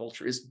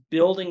agriculture, is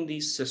building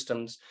these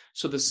systems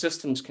so the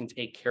systems can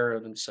take care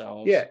of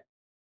themselves. Yeah.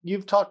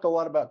 You've talked a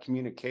lot about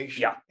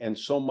communication. And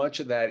so much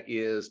of that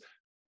is,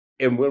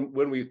 and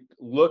when we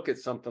look at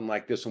something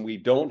like this and we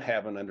don't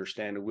have an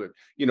understanding with,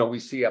 you know, we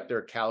see up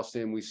there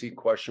calcium, we see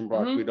question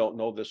marks, we don't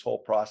know this whole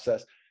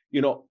process.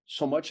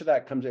 So much of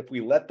that comes if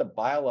we let the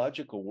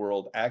biological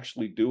world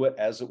actually do it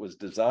as it was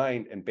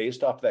designed and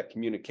based off that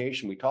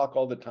communication. We talk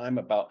all the time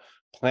about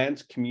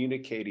plants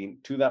communicating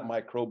to that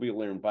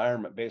microbial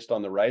environment based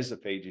on the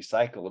rhizophagy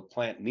cycle of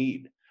plant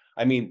need.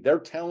 I mean, they're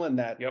telling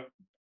that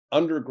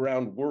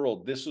underground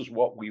world, this is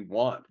what we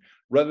want,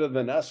 rather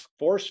than us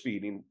force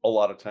feeding a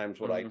lot of times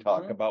what I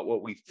talk about,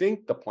 what we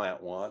think the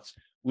plant wants.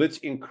 Let's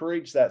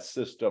encourage that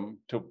system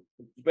to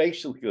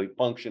basically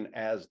function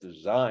as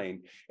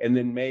designed and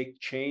then make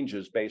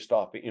changes based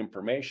off the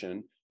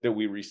information that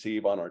we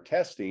receive on our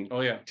testing.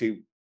 To,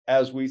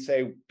 as we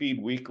say,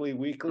 feed weekly.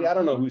 I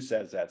don't know who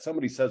says that.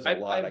 Somebody says a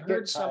lot. I've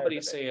heard somebody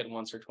say it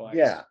once or twice.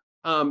 Yeah.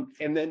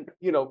 And then,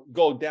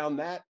 go down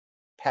that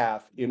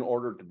path in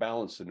order to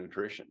balance the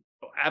nutrition.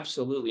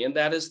 Absolutely. And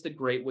that is the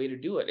great way to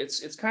do it.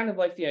 It's kind of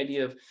like the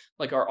idea of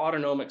like our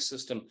autonomic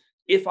system.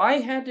 If I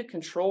had to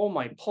control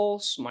my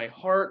pulse, my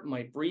heart,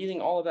 my breathing,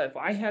 all of that, if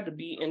I had to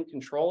be in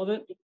control of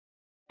it,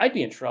 I'd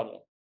be in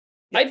trouble.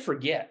 I'd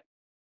forget.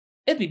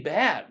 It'd be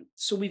bad.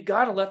 So we've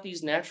got to let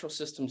these natural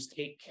systems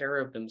take care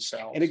of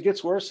themselves. And it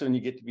gets worse when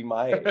you get to be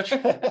my age.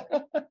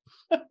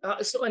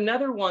 So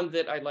another one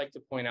that I'd like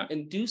to point out,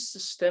 induced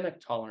systemic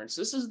tolerance.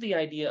 This is the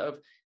idea of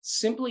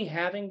simply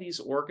having these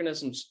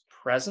organisms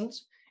present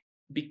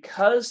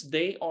because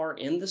they are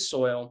in the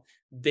soil.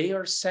 They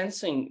are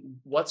sensing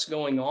what's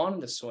going on in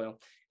the soil.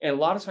 And a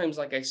lot of times,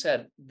 like I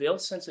said, they'll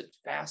sense it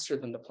faster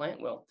than the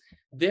plant will.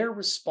 They're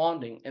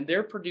responding and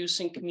they're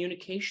producing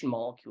communication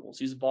molecules,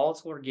 these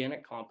volatile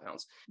organic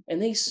compounds,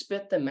 and they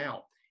spit them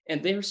out.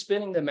 And they're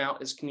spitting them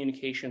out as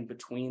communication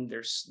between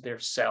their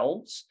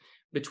cells,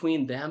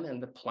 between them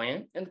and the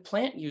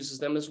plant uses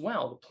them as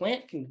well. The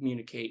plant can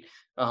communicate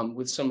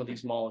with some of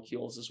these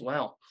molecules as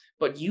well.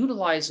 But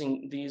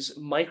utilizing these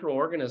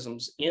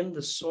microorganisms in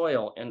the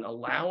soil and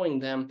allowing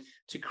them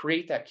to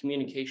create that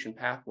communication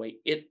pathway,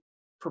 it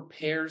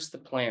prepares the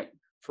plant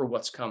for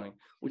what's coming,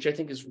 which I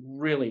think is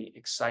really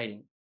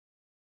exciting.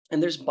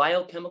 And there's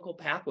biochemical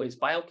pathways,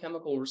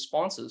 biochemical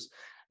responses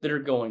that are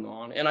going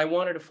on. And I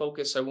wanted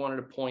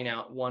to point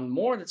out one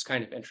more that's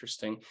kind of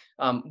interesting.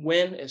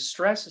 When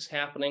stress is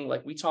happening,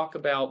 like we talk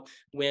about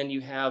when you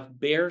have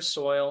bare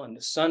soil and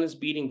the sun is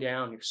beating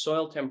down, your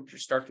soil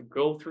temperatures start to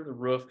go through the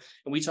roof.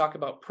 And we talk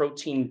about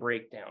protein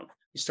breakdown.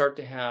 You start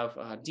to have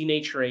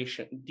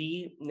denaturation.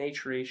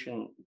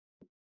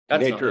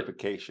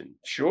 Naturification.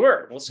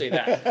 Sure, we'll say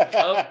that.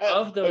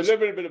 Of those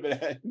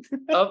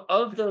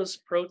of those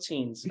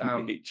proteins,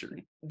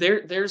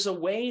 there's a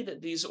way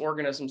that these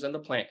organisms and the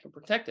plant can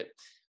protect it.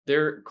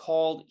 They're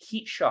called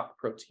heat shock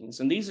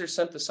proteins, and these are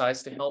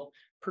synthesized to help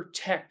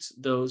protect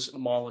those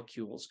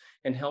molecules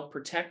and help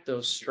protect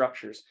those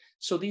structures.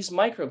 So these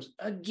microbes,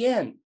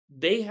 again,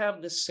 they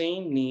have the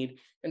same need,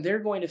 and they're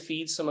going to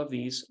feed some of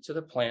these to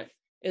the plant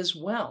as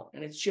well.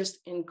 And it's just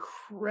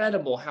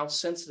incredible how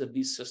sensitive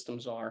these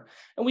systems are.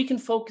 And we can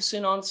focus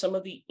in on some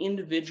of the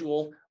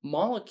individual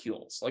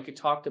molecules, like I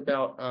talked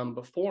about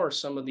before,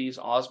 some of these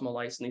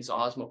osmolytes and these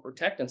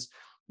osmoprotectants.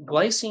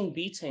 Glycine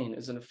betaine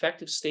is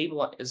effective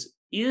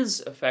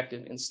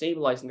in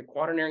stabilizing the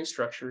quaternary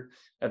structure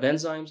of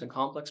enzymes and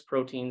complex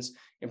proteins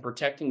and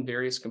protecting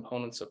various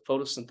components of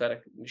photosynthetic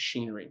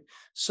machinery.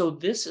 So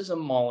this is a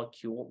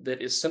molecule that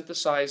is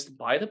synthesized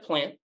by the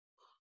plant,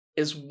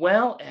 as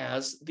well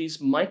as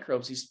these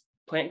microbes, these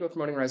plant growth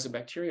promoting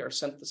rhizobacteria are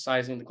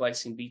synthesizing the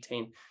glycine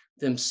betaine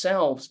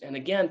themselves. And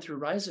again, through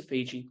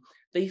rhizophagy,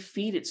 they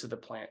feed it to the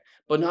plant.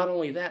 But not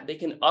only that, they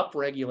can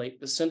upregulate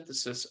the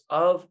synthesis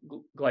of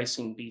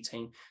glycine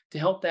betaine to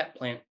help that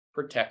plant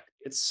protect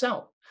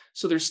itself.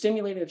 So they're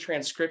stimulating the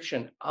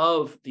transcription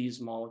of these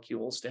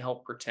molecules to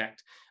help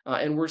protect.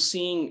 And we're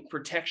seeing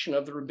protection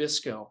of the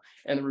rubisco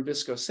and the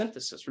rubisco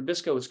synthesis.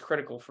 Rubisco is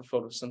critical for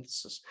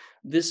photosynthesis.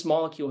 This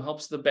molecule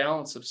helps the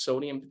balance of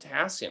sodium and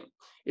potassium.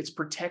 It's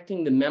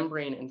protecting the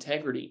membrane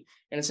integrity,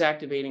 and it's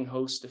activating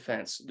host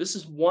defense. This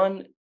is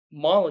one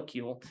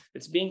molecule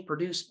that's being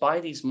produced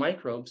by these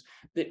microbes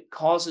that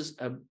causes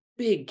a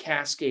big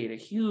cascade, a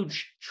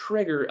huge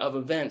trigger of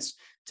events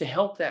to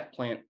help that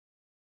plant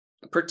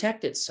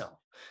protect itself.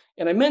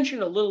 And I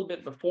mentioned a little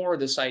bit before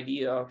this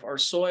idea of our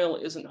soil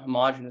isn't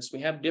homogeneous. We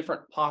have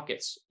different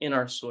pockets in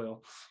our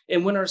soil.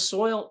 And when our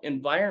soil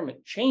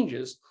environment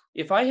changes,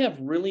 if I have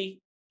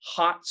really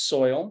hot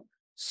soil,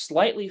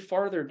 slightly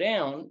farther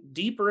down,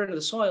 deeper into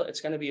the soil, it's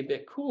going to be a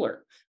bit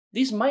cooler.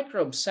 These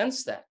microbes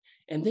sense that,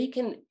 and they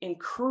can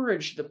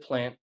encourage the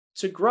plant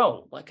to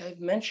grow. Like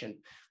I've mentioned,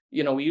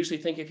 we usually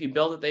think if you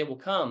build it, they will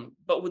come.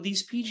 But with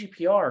these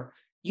PGPR,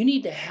 you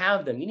need to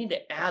have them. You need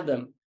to add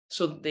them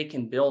so that they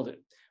can build it.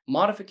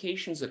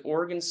 Modifications at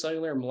organ,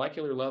 cellular, and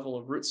molecular level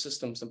of root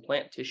systems and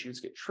plant tissues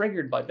get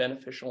triggered by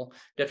beneficial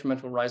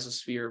detrimental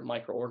rhizosphere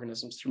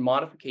microorganisms through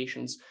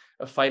modifications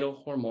of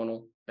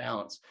phytohormonal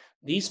balance.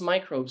 These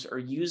microbes are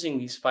using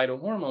these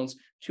phytohormones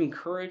to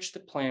encourage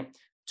the plant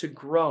to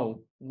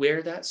grow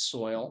where that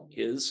soil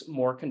is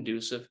more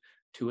conducive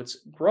to its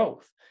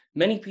growth.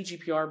 Many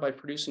PGPR, by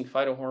producing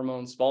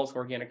phytohormones, volatile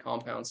organic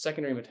compounds,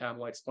 secondary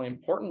metabolites, play an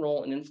important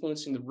role in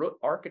influencing the root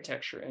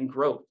architecture and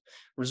growth,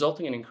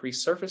 resulting in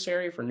increased surface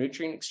area for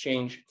nutrient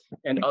exchange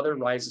and other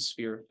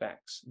rhizosphere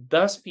effects.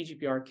 Thus,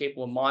 PGPR,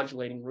 capable of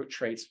modulating root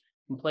traits,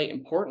 can play an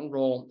important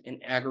role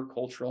in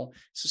agricultural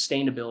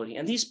sustainability.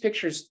 And these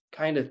pictures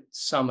kind of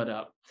sum it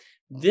up.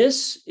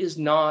 This is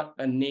not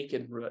a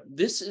naked root.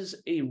 This is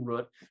a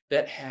root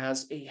that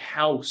has a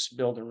house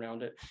built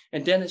around it.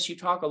 And Dennis, you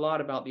talk a lot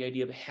about the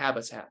idea of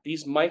habitat.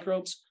 These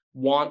microbes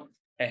want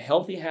a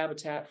healthy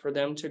habitat for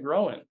them to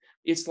grow in.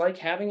 It's like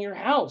having your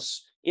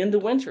house in the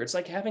winter. It's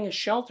like having a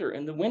shelter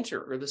in the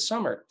winter or the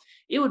summer.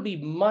 It would be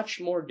much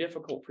more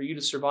difficult for you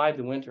to survive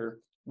the winter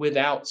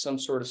without some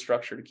sort of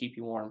structure to keep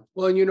you warm.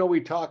 Well, and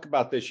we talk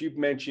about this. You've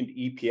mentioned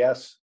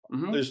EPS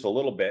just a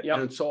little bit. Yep.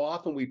 And so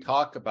often we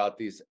talk about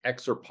these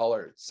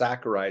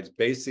exopolysaccharides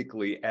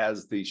basically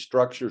as the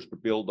structures to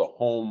build a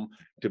home,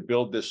 to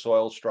build this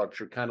soil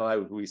structure, kind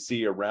of like we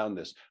see around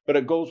this. But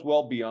it goes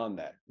well beyond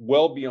that,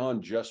 well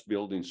beyond just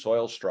building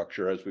soil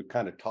structure, as we've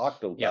kind of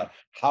talked about,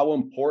 how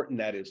important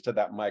that is to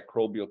that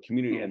microbial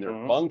community and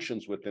their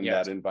functions within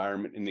that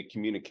environment and the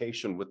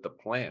communication with the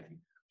plant.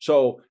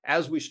 So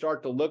as we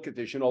start to look at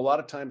this, a lot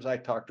of times I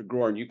talk to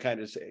grower and you kind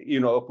of say,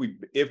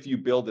 if you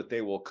build it, they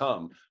will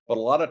come. But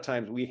a lot of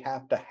times we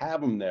have to have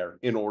them there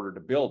in order to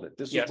build it.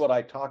 This is what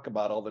I talk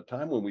about all the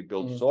time when we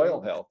build soil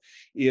health,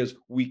 is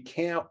we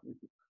can't,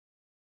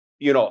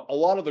 a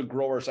lot of the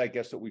growers, I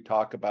guess, that we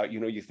talk about,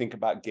 you think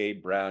about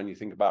Gabe Brown, you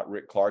think about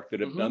Rick Clark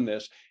that have done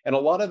this. And a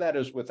lot of that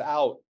is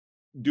without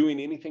doing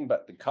anything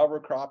but the cover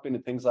cropping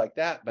and things like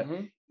that. But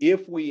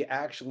if we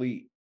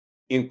actually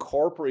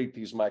incorporate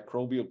these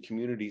microbial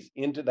communities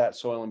into that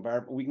soil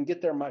environment, we can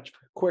get there much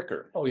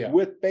quicker.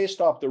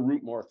 Based off the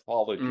root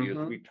morphology, as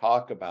we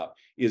talk about,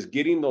 is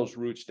getting those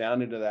roots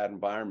down into that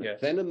environment,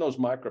 sending those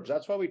microbes.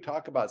 That's why we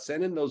talk about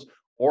sending those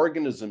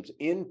organisms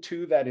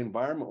into that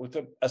environment with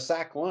a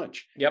sack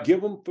lunch. Give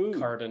them food.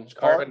 Carbon.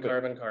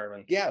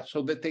 Yeah,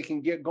 so that they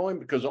can get going,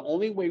 because the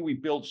only way we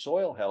build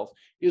soil health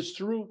is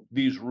through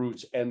these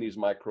roots and these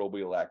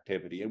microbial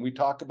activity. And we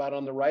talk about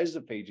on the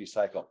rhizophagy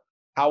cycle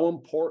how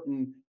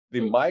important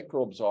the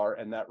microbes are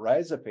and that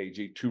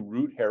rhizophagy to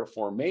root hair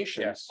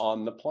formation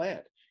on the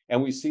plant.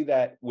 And we see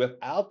that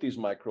without these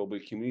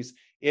microbial communities,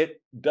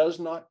 it does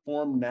not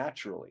form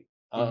naturally.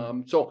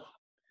 So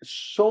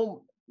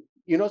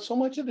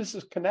much of this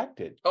is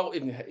connected.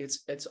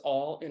 It's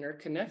all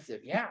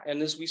interconnected. Yeah.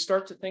 And as we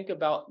start to think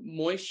about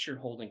moisture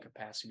holding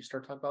capacity, we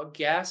start talking about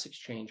gas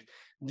exchange.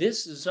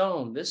 This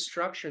zone, this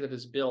structure that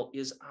is built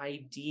is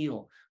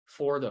ideal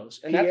for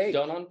those. And that's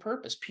done on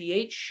purpose.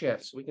 pH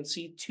shifts. We can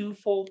see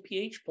twofold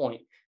pH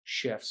point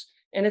shifts.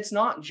 And it's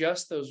not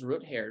just those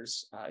root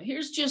hairs.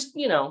 Here's just,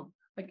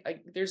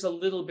 there's a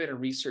little bit of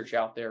research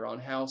out there on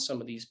how some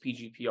of these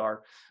PGPR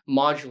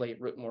modulate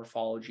root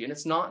morphology. And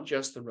it's not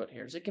just the root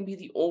hairs. It can be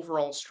the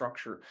overall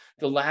structure,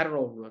 the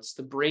lateral roots,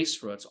 the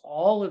brace roots.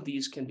 All of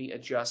these can be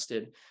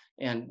adjusted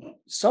and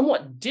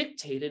somewhat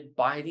dictated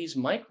by these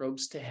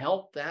microbes to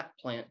help that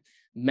plant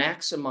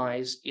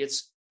maximize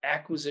its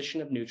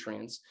acquisition of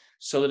nutrients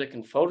so that it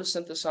can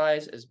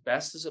photosynthesize as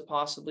best as it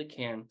possibly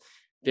can,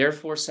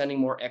 therefore sending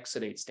more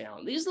exudates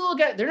down. These little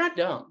guys, they're not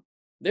dumb.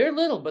 They're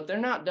little, but they're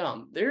not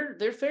dumb. They're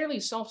fairly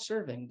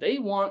self-serving. They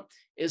want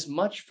as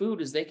much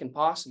food as they can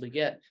possibly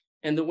get.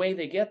 And the way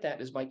they get that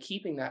is by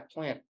keeping that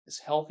plant as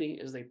healthy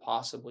as they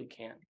possibly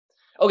can.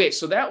 Okay,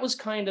 so that was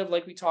kind of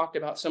like we talked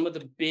about some of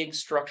the big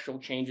structural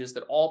changes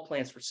that all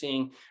plants were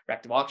seeing: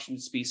 reactive oxygen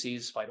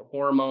species,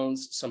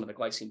 phytohormones, some of the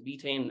glycine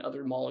betaine and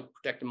other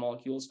protective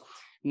molecules.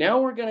 Now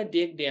we're going to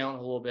dig down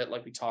a little bit,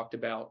 like we talked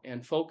about,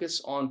 and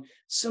focus on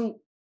some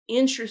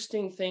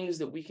interesting things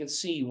that we can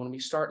see when we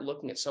start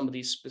looking at some of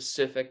these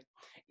specific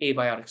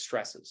abiotic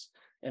stresses.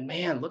 And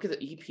man, look at the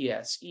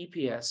EPS.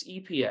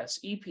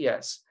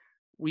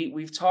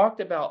 We've talked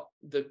about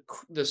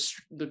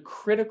the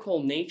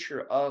critical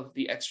nature of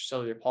the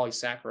extracellular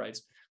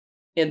polysaccharides,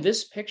 and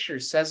this picture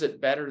says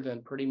it better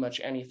than pretty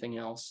much anything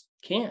else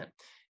can.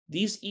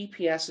 These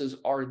EPSs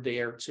are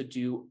there to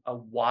do a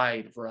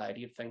wide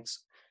variety of things: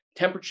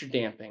 temperature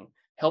damping,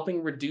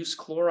 helping reduce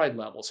chloride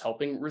levels,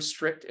 helping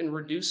restrict and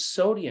reduce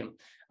sodium.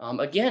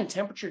 Again,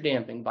 temperature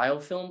damping,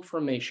 biofilm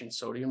formation,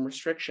 sodium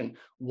restriction,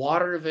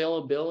 water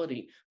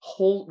availability,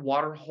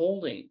 water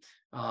holding.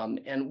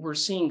 And we're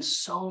seeing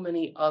so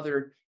many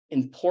other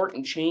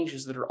important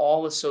changes that are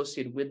all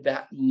associated with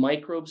that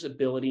microbe's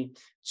ability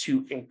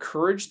to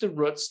encourage the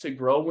roots to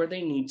grow where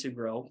they need to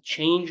grow,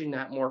 changing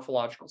that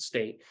morphological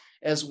state,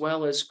 as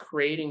well as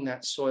creating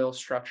that soil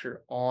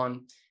structure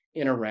on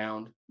and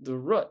around the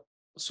root.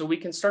 So we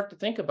can start to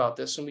think about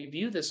this, and we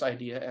view this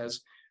idea as,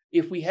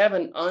 if we have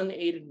an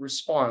unaided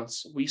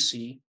response, we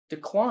see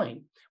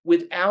decline.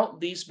 Without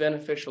these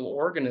beneficial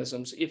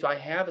organisms, if I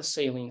have a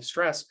saline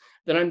stress,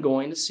 then I'm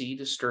going to see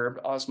disturbed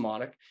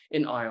osmotic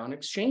and ion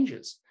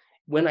exchanges.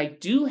 When I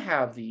do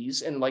have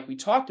these, and like we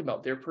talked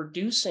about, they're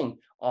producing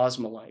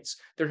osmolytes.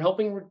 They're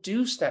helping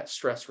reduce that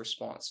stress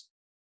response.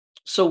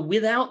 So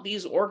without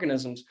these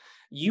organisms,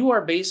 you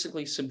are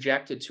basically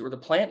subjected to, or the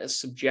plant is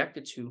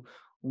subjected to,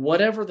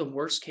 whatever the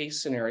worst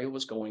case scenario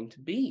was going to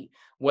be,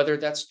 whether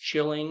that's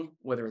chilling,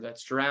 whether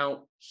that's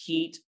drought,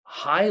 heat,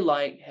 high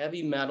light,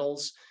 heavy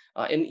metals,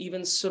 and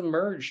even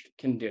submerged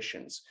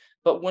conditions.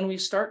 But when we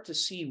start to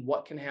see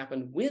what can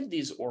happen with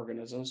these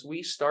organisms,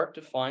 we start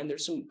to find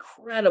there's some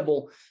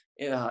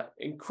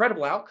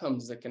incredible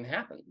outcomes that can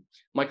happen.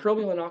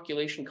 Microbial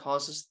inoculation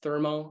causes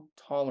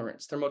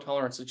thermotolerance.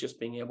 Thermotolerance is just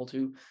being able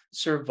to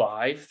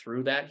survive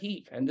through that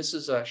heat. And this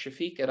is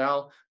Shafiq et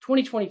al.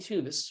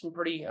 2022. This is some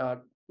pretty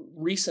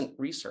recent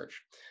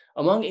research.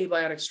 Among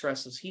abiotic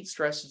stresses, heat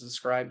stress is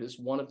described as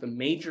one of the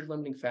major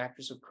limiting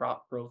factors of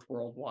crop growth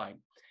worldwide,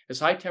 as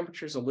high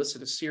temperatures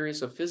elicit a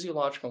series of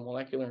physiological,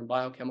 molecular, and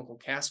biochemical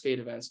cascade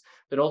events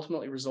that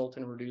ultimately result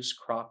in reduced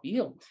crop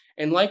yield.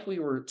 And like we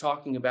were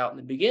talking about in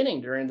the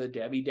beginning during the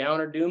Debbie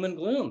Downer doom and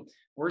gloom,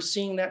 we're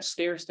seeing that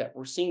stair step.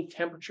 We're seeing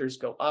temperatures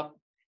go up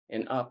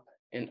and up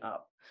and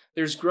up.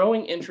 There's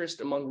growing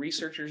interest among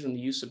researchers in the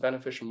use of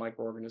beneficial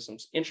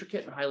microorganisms.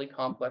 Intricate and highly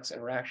complex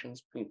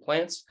interactions between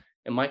plants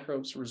and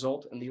microbes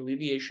result in the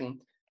alleviation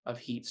of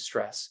heat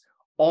stress.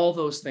 All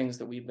those things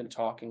that we've been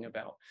talking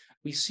about.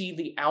 We see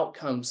the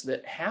outcomes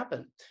that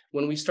happen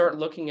when we start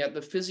looking at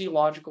the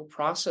physiological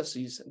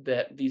processes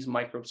that these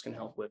microbes can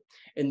help with.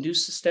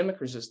 Induce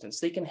systemic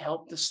resistance. They can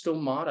help the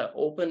stomata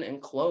open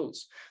and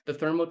close. The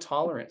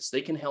thermotolerance.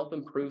 They can help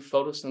improve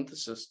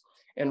photosynthesis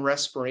and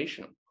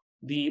respiration.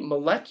 The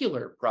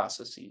molecular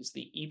processes,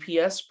 the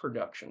EPS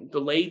production,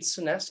 delayed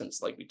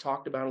senescence, like we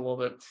talked about a little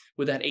bit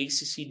with that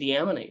ACC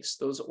deaminase,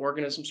 those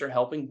organisms are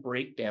helping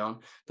break down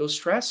those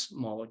stress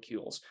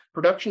molecules.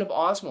 Production of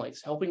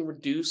osmolytes, helping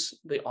reduce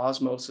the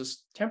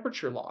osmosis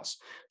temperature loss.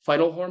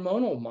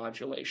 Phytohormonal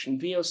modulation,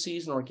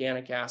 VOCs, and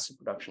organic acid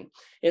production.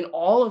 And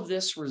all of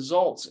this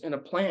results in a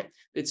plant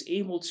that's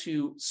able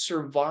to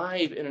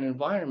survive in an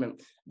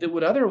environment that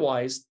would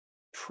otherwise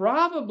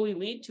probably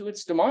lead to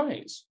its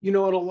demise. And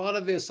a lot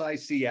of this I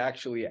see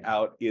actually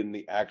out in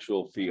the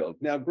actual field.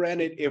 Now,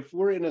 granted, if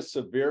we're in a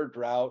severe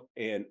drought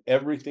and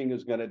everything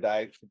is going to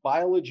die,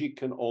 biology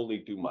can only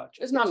do much.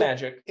 It's not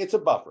magic. It's a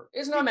buffer.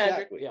 It's not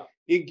magic. Yeah.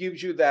 It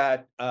gives you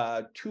that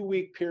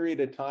 2-week period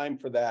of time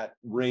for that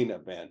rain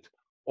event,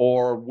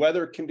 or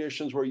weather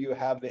conditions where you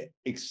have the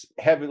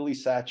heavily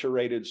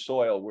saturated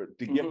soil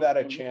to give that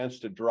a chance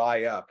to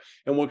dry up.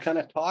 And we'll kind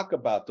of talk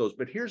about those.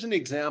 But here's an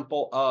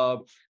example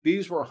of,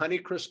 these were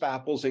Honeycrisp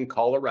apples in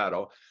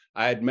Colorado.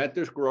 I had met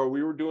this grower.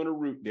 We were doing a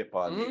root dip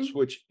on these,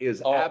 which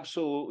is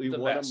absolutely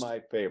one of my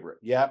favorite.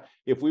 Yeah.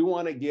 If we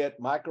want to get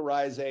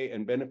mycorrhizae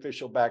and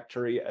beneficial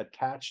bacteria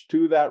attached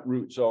to that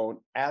root zone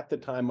at the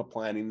time of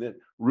planting, that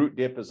root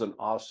dip is an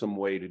awesome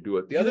way to do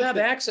it. You have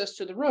access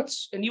to the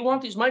roots and you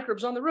want these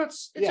microbes on the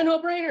roots. It's a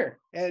no-brainer.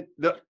 And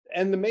the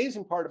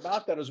amazing part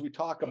about that is we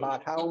talk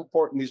about how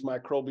important these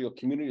microbial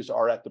communities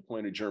are at the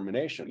point of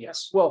germination.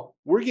 Yes. Well,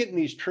 we're getting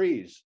these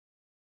trees.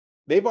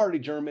 They've already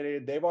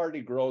germinated, they've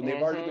already grown,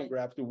 they've already been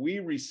grafted. We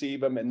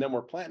receive them and then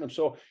we're planting them.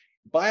 So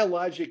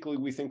biologically,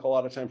 we think a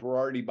lot of times we're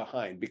already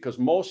behind, because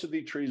most of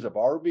these trees have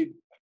already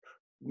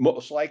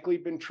most likely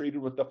been treated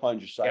with the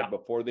fungicide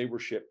before they were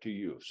shipped to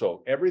you.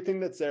 So everything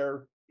that's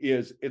there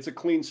it's a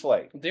clean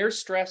slate. They're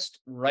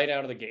stressed right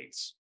out of the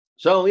gates.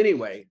 So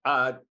anyway,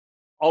 I'll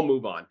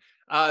move on.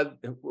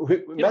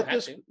 We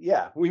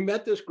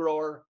met this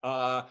grower,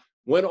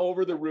 went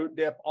over the root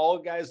dip. All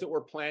the guys that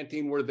were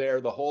planting were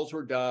there. The holes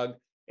were dug.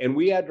 And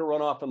we had to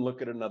run off and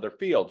look at another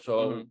field.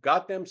 So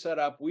got them set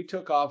up. We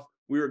took off.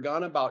 We were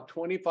gone about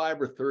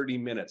 25 or 30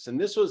 minutes. And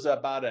this was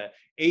about a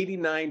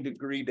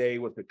 89-degree day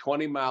with a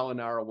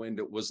 20-mile-an-hour wind.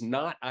 It was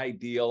not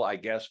ideal, I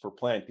guess, for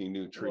planting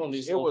new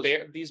trees. Well,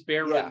 these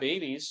bare root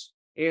babies.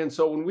 And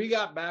so when we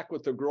got back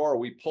with the grower,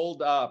 we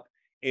pulled up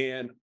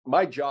and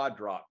my jaw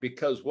dropped,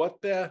 because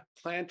what the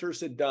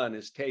planters had done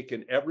is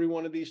taken every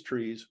one of these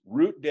trees,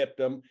 root dipped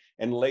them,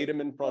 and laid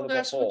them in front of the hole.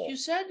 That's what you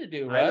said to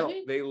do, right? I know.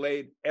 They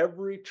laid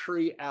every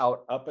tree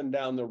out up and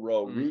down the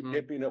row, root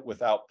dipping it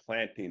without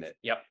planting it.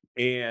 Yep.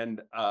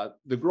 And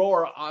the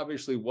grower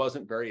obviously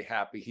wasn't very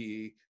happy.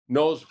 He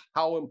knows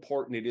how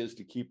important it is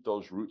to keep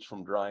those roots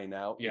from drying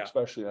out,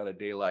 especially on a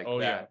day like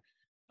that.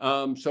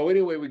 So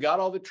anyway, we got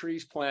all the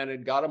trees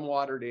planted, got them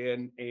watered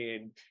in,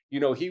 and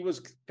he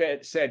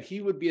said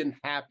he would be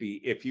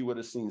happy if he would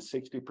have seen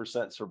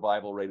 60%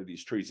 survival rate of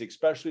these trees,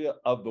 especially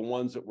of the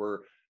ones that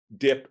were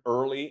dipped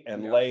early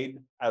and laid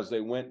as they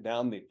went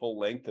down the full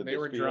length of the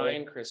field. They were dry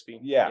and crispy.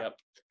 Yeah.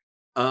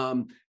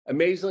 Yep.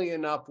 Amazingly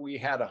enough, we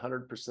had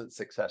 100%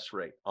 success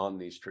rate on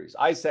these trees.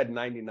 I said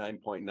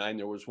 99.9.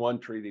 There was one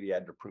tree that he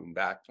had to prune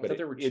back, but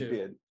there were two. It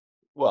did.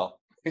 Well,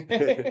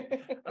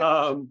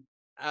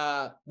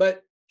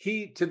 but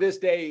he, to this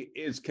day,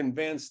 is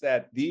convinced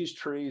that these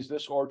trees,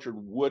 this orchard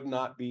would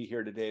not be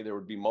here today. There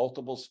would be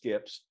multiple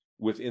skips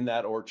within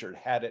that orchard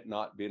had it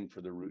not been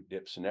for the root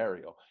dip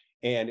scenario.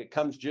 And it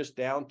comes just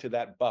down to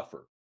that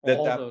buffer that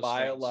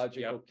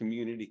biological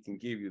community can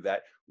give you,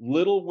 that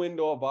little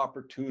window of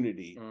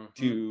opportunity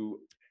to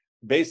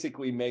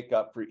basically make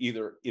up for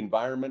either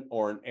environment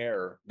or an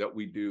error that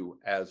we do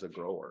as a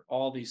grower.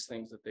 All these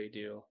things that they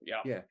do.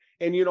 Yeah. Yeah.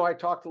 And, I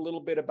talked a little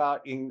bit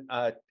about in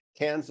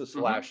Kansas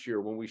last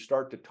year when we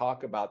start to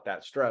talk about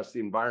that stress, the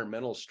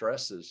environmental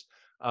stresses.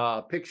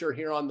 Picture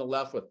here on the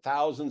left with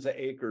thousands of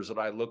acres that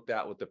I looked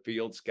at with the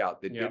Field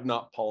Scout that did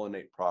not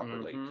pollinate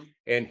properly.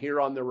 And here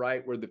on the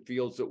right were the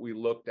fields that we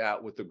looked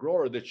at with the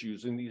grower that's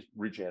using these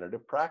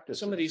regenerative practices.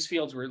 Some of these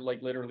fields were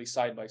like literally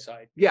side by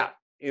side. Yeah.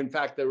 In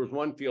fact, there was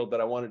one field that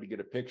I wanted to get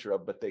a picture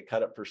of, but they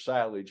cut it for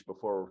silage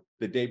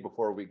the day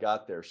before we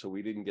got there. So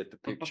we didn't get the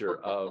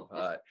picture of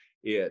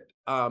it.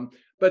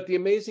 But the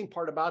amazing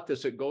part about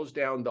this, it goes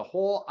down, the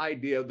whole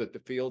idea that the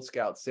Field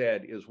Scout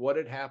said is what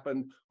had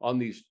happened on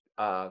these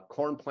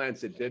corn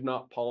plants that did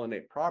not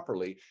pollinate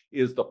properly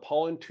is the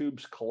pollen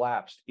tubes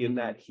collapsed in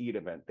that heat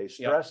event. They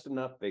stressed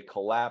enough, they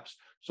collapsed,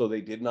 so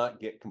they did not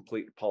get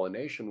complete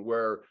pollination,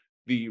 where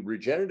the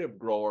regenerative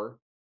grower,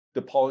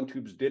 the pollen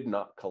tubes did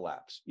not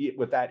collapse.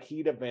 With that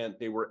heat event,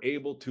 they were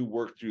able to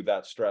work through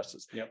that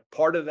stresses.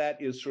 Part of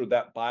that is sort of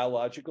that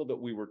biological that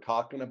we were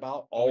talking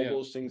about, all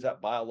those things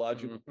that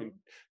biological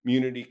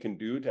community can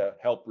do to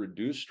help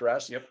reduce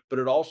stress. But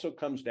it also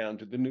comes down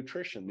to the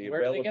nutrition, the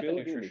availability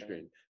of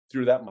nutrition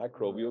through that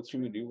microbial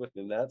community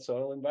within that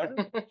soil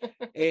environment.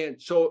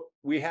 And so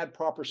we had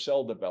proper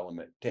cell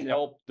development to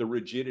help the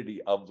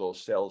rigidity of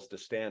those cells to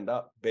stand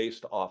up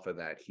based off of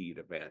that heat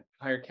event.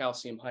 Higher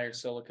calcium, higher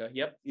silica.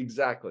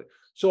 Exactly.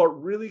 So it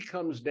really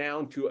comes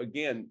down to,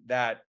 again,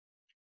 that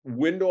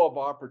window of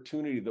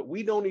opportunity that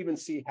we don't even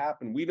see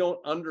happen. We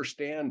don't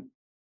understand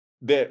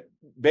that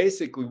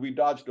basically we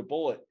dodged a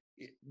bullet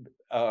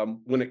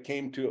when it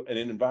came to an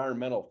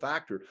environmental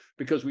factor,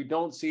 because we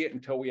don't see it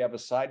until we have a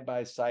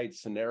side-by-side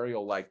scenario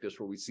like this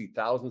where we see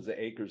thousands of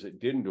acres that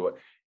didn't do it,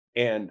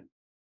 and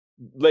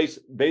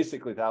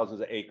basically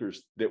thousands of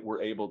acres that were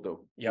able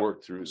to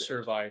work through this.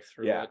 Survive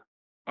through it.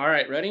 All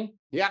right, ready?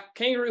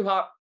 Kangaroo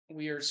hop.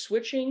 We are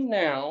switching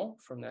now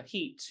from the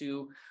heat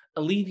to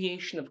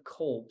alleviation of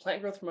cold,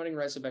 plant growth promoting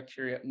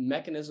rhizobacteria,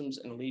 mechanisms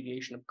and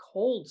alleviation of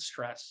cold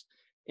stress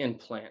in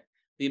plant.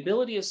 The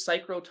ability is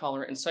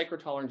psychrotolerant, and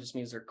psychrotolerant just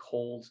means they're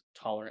cold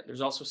tolerant.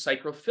 There's also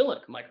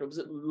psychrophilic, microbes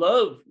that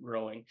love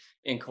growing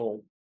in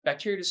cold.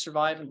 Bacteria to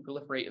survive and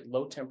proliferate at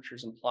low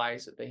temperatures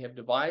implies that they have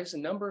devised a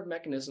number of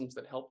mechanisms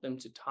that help them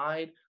to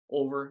tide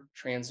over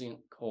transient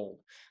cold.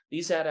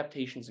 These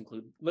adaptations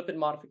include lipid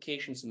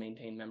modifications to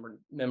maintain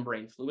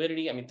membrane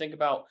fluidity. I mean, think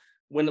about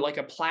when like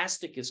a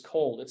plastic is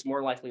cold, it's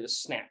more likely to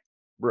snap.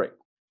 Right.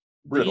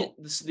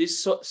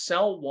 These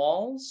cell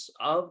walls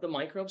of the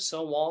microbes,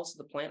 cell walls of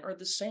the plant are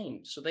the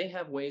same. So they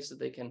have ways that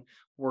they can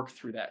work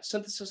through that.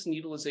 Synthesis and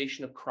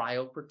utilization of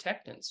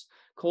cryoprotectants,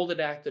 cold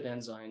adapted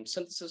enzymes,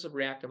 synthesis of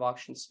reactive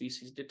oxygen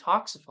species,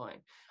 detoxifying,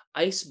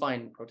 ice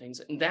binding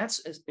proteins. And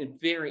that's a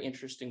very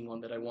interesting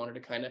one that I wanted to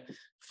kind of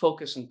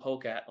focus and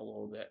poke at a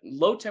little bit.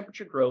 Low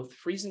temperature growth,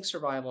 freezing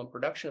survival, and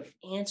production of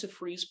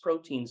antifreeze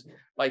proteins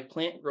by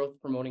plant growth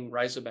promoting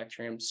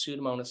Rhizobacterium,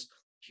 Pseudomonas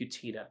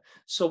cutida.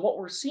 So what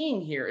we're seeing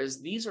here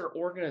is these are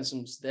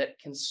organisms that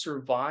can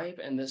survive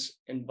in this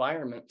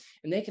environment,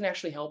 and they can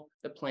actually help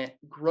the plant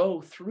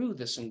grow through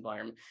this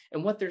environment.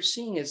 And what they're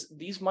seeing is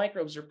these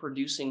microbes are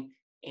producing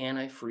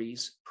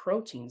antifreeze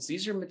proteins.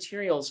 These are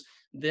materials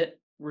that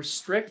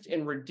restrict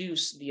and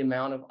reduce the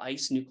amount of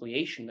ice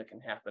nucleation that can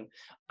happen.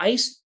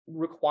 Ice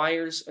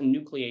requires a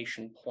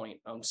nucleation point.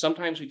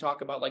 Sometimes we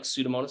talk about like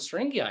Pseudomonas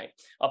syringae.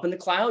 Up in the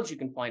clouds, you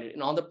can find it.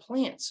 And on the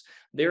plants,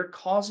 they're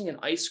causing an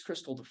ice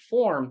crystal to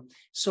form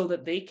so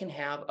that they can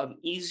have an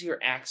easier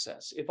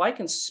access. If I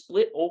can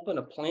split open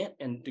a plant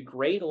and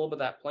degrade a little bit of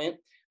that plant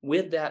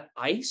with that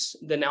ice,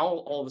 then now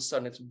all of a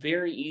sudden it's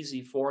very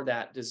easy for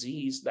that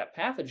disease, that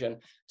pathogen,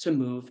 to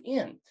move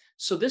in.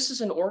 So this is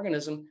an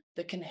organism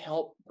that can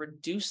help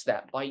reduce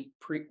that by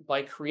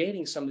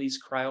creating some of these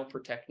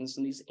cryoprotectants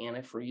and these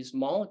antifreeze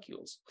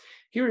molecules.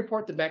 Here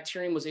report the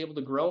bacterium was able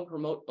to grow and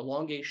promote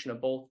elongation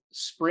of both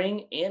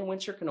spring and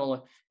winter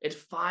canola at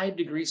 5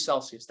 degrees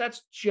Celsius.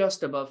 That's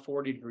just above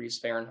 40 degrees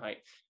Fahrenheit,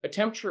 a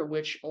temperature at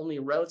which only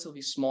a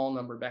relatively small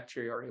number of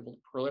bacteria are able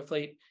to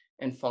proliferate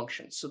and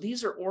function. So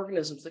these are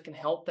organisms that can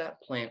help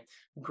that plant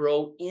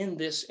grow in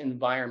this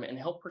environment and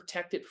help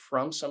protect it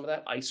from some of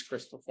that ice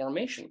crystal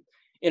formation.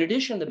 In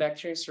addition, the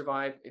bacteria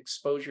survive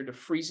exposure to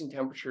freezing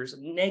temperatures of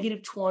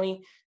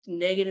 -20 to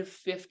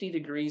 -50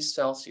 degrees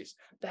Celsius.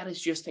 That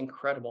is just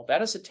incredible.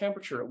 That is a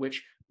temperature at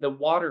which the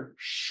water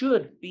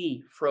should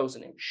be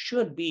frozen. It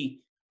should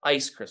be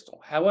ice crystal.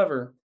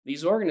 However,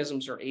 these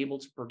organisms are able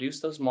to produce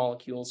those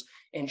molecules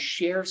and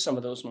share some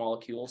of those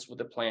molecules with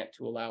the plant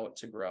to allow it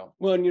to grow.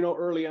 Well, and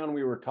early on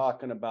we were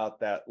talking about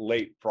that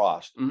late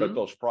frost, but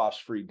those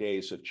frost-free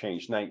days have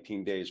changed.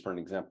 19 days, for an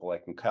example,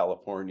 like in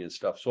California and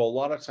stuff. So a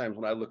lot of times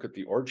when I look at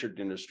the orchard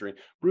industry,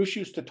 Bruce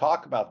used to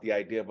talk about the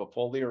idea of a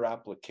foliar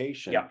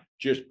application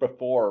just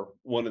before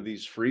one of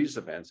these freeze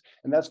events.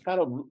 And that's kind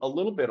of a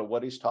little bit of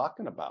what he's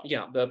talking about.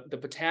 Yeah, the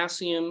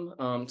potassium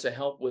to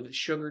help with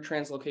sugar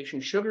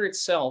translocation. Sugar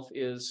itself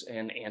is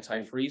an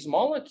antifreeze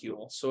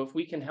molecule. So if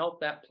we can help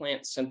that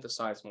plant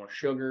synthesize more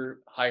sugar,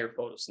 higher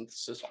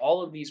photosynthesis,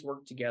 all of these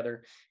work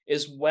together,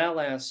 as well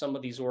as some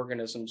of these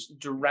organisms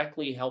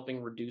directly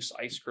helping reduce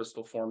ice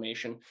crystal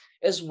formation,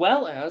 as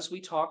well as we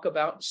talk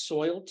about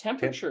soil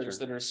temperatures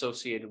that are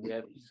associated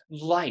with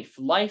life.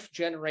 Life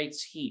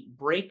generates heat.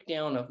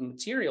 Breakdown of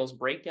materials,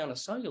 breakdown of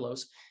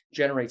cellulose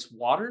generates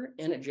water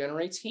and it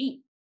generates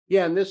heat.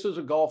 Yeah, and this is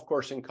a golf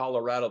course in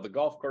Colorado. The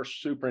golf course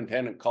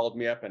superintendent called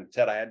me up and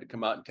said I had to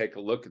come out and take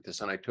a look at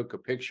this, and I took a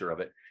picture of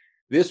it.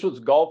 This was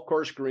golf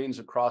course greens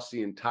across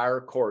the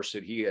entire course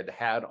that he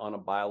had on a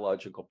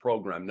biological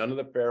program. None of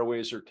the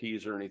fairways or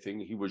tees or anything.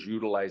 He was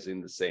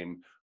utilizing the same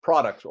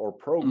product or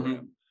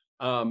program.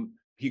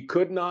 He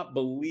could not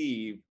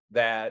believe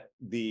that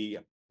the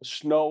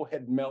snow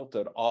had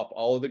melted off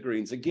all of the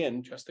greens.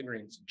 Again, Just the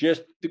greens.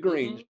 just the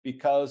greens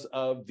because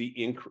of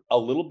a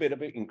little bit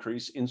of an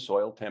increase in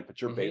soil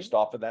temperature based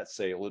off of that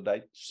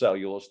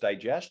cellulose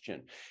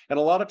digestion. And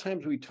a lot of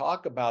times we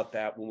talk about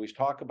that when we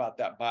talk about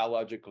that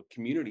biological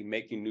community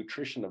making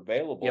nutrition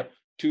available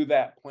to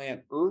that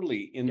plant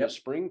early in the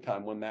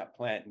springtime when that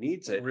plant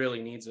needs it.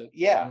 Really needs it.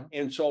 Yeah.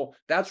 And so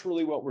that's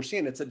really what we're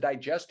seeing. It's a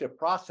digestive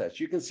process.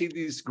 You can see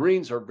these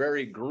greens are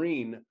very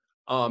green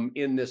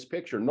in this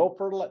picture. No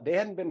fertilizer, they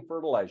hadn't been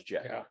fertilized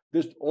yet. Yeah.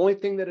 This only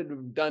thing that had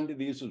been done to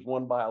these was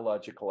one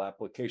biological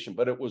application,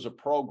 but it was a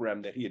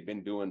program that he had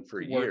been doing for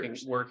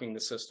years. Working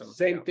the system.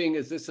 Same thing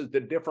as this is the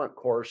different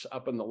course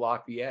up in the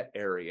Lafayette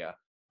area.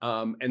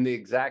 And the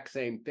exact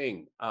same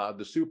thing.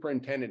 The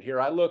superintendent here,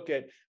 I look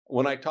at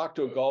when I talk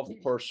to a golf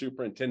course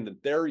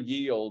superintendent, their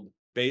yield,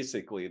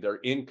 basically their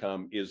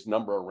income is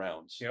number of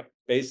rounds.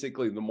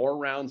 Basically, the more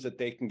rounds that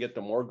they can get,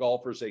 the more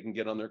golfers they can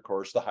get on their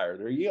course, the higher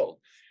their yield.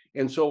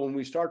 And so when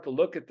we start to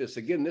look at this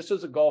again, this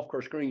is a golf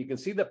course green. You can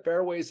see the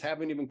fairways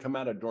haven't even come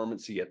out of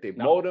dormancy yet. They've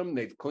mowed them,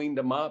 they've cleaned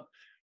them up.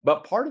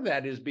 But part of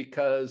that is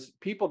because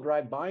people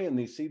drive by and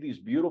they see these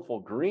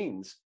beautiful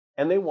greens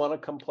and they want to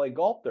come play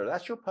golf there.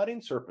 That's your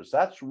putting surface.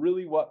 That's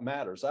really what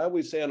matters. I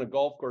always say on a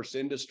golf course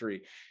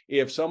industry,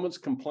 if someone's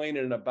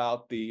complaining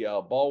about the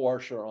ball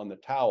washer on the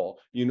towel,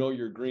 you know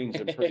your green's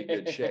in pretty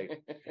good shape.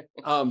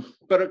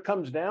 But it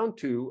comes down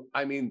to,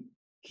 I mean,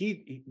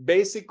 he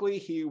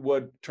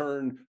would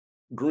turn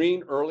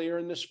green earlier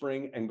in the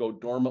spring and go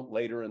dormant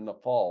later in the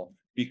fall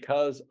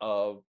because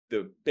of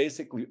the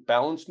basically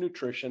balanced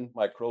nutrition,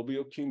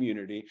 microbial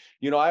community.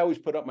 You know, I always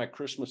put up my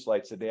Christmas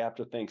lights the day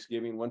after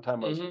Thanksgiving. One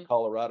time I was in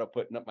Colorado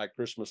putting up my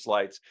Christmas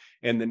lights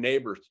and the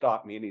neighbor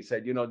stopped me and he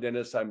said, you know,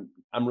 Dennis, I'm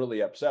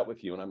really upset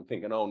with you. And I'm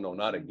thinking, oh no,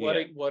 not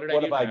again. What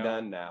have I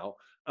done now?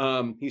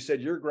 He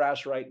said, your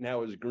grass right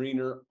now is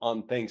greener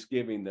on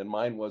Thanksgiving than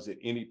mine was at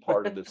any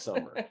part of the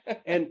summer.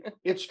 And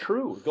it's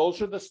true.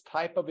 Those are the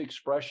type of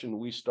expression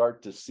we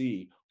start to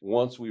see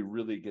once we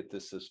really get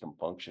this system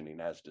functioning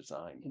as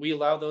designed. We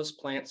allow those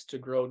plants to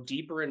grow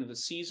deeper into the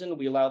season.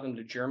 We allow them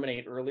to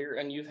germinate earlier.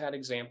 And you've had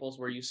examples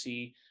where you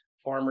see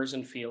farmers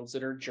and fields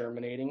that are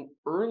germinating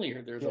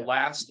earlier. They're the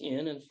last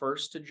in and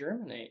first to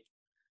germinate.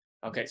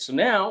 Okay, so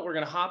now we're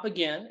going to hop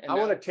again. And I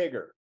want a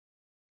Tigger.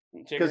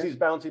 Because he's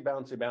bouncy,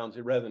 bouncy, bouncy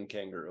rather than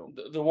kangaroo.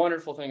 The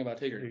wonderful thing about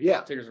Tigger,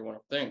 Tiggers are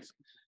wonderful things.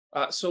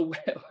 So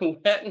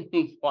wet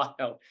and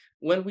wild.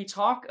 When we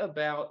talk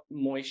about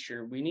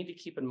moisture, we need to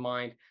keep in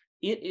mind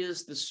it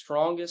is the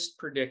strongest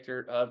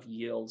predictor of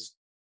yields,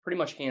 pretty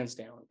much hands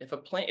down. If a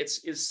plant,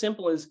 it's as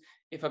simple as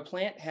if a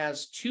plant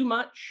has too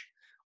much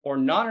or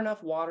not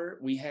enough water,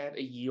 we have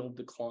a yield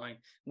decline.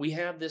 We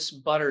have this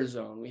butter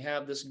zone. We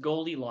have this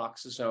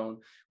Goldilocks zone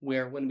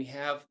where when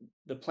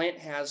the plant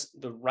has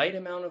the right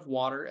amount of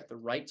water at the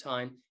right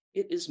time,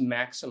 it is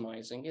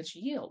maximizing its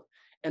yield.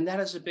 And that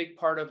is a big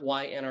part of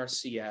why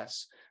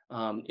NRCS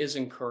is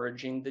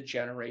encouraging the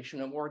generation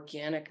of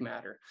organic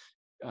matter.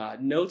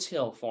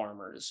 No-till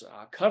farmers,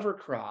 cover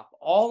crop,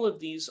 all of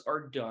these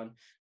are done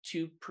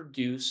to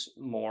produce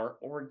more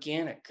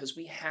organic because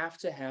we have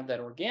to have that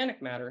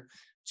organic matter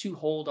to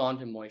hold on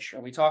to moisture.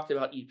 And we talked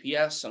about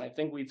EPS, and I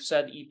think we've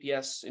said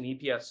EPS and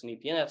EPS and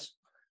EPS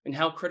and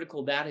how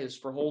critical that is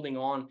for holding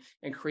on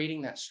and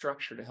creating that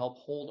structure to help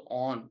hold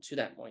on to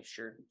that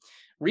moisture.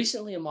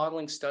 Recently, a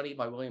modeling study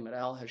by William et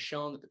al. Has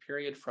shown that the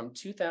period from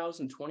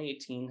 2000 to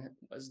 2018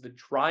 was the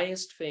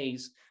driest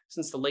phase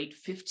since the late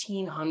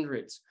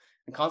 1500s.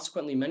 And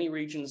consequently, many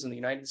regions in the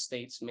United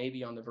States may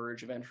be on the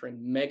verge of entering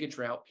mega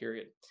drought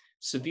period.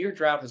 Severe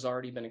drought has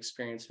already been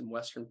experienced in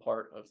western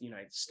part of the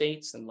United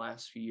States in the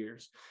last few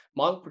years.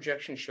 Model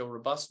projections show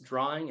robust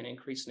drying and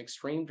increase in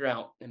extreme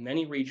drought in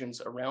many regions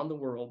around the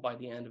world by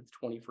the end of the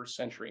 21st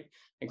century,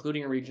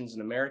 including regions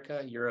in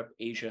America, Europe,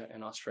 Asia,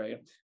 and Australia.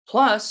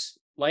 Plus,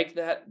 like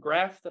that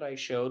graph that I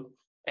showed,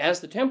 as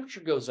the temperature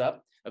goes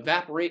up,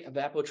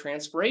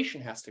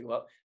 evapotranspiration has to go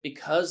up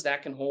because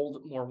that can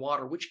hold more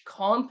water, which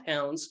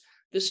compounds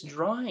this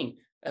drying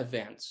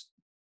event.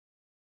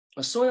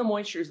 A soil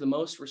moisture is the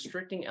most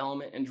restricting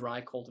element in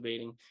dry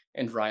cultivating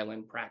and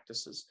dryland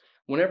practices.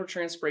 Whenever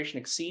transpiration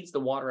exceeds the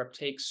water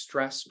uptake,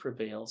 stress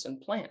prevails in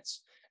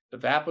plants.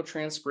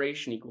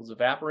 Evapotranspiration equals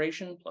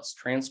evaporation plus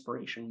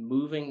transpiration,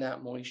 moving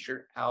that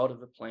moisture out of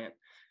the plant.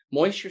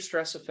 Moisture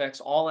stress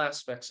affects all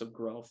aspects of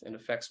growth and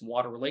affects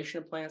water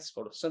relation to plants,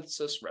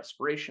 photosynthesis,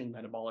 respiration,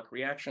 metabolic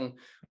reaction,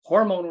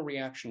 hormonal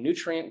reaction,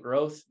 nutrient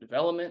growth,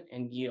 development,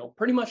 and yield.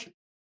 Pretty much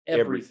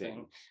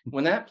everything.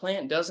 When that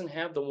plant doesn't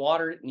have the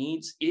water it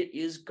needs, it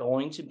is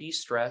going to be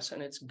stressed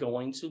and it's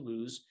going to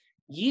lose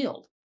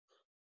yield.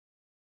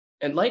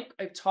 And like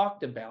I've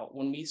talked about,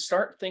 when we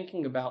start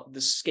thinking about the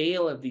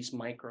scale of these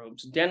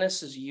microbes,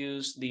 Dennis has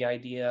used the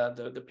idea,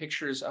 the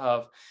pictures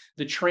of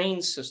the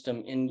train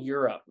system in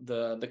Europe,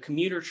 the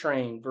commuter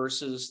train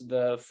versus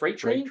the freight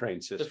Freight train, train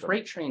the system.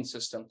 freight train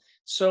system.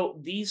 So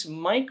these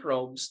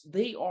microbes,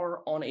 they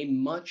are on a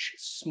much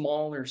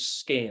smaller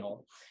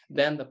scale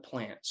than the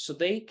plant. So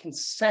they can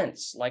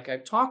sense, like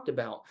I've talked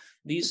about,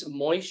 these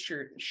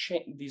moisture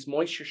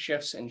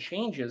shifts and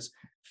changes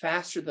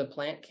faster than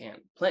plant can.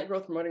 Plant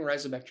growth promoting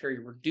rhizobacteria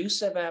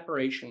reduce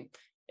evaporation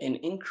and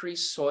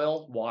increase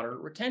soil water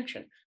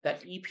retention.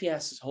 That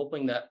EPS is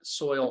hoping that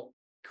soil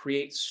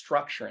creates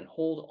structure and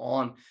hold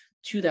on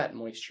to that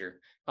moisture.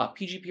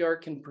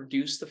 PGPR can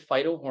produce the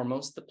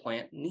phytohormones the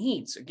plant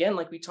needs. Again,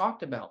 like we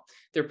talked about,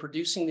 they're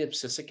producing the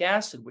abscisic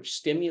acid, which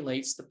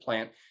stimulates the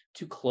plant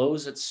to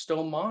close its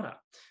stomata.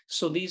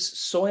 So these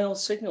soil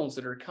signals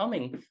that are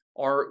coming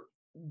are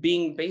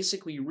being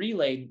basically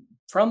relayed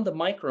from the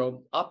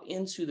microbe up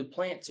into the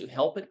plant to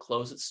help it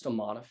close its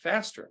stomata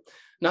faster.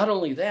 Not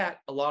only that,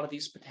 a lot of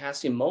these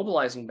potassium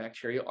mobilizing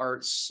bacteria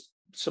are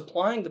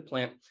supplying the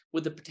plant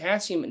with the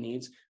potassium it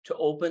needs to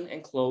open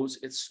and close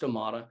its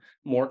stomata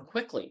more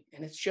quickly.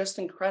 And it's just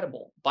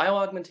incredible.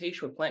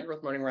 Bioaugmentation with plant growth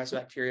promoting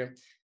rhizobacteria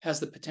has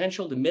the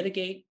potential to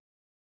mitigate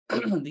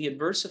the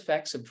adverse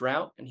effects of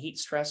drought and heat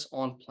stress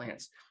on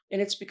plants.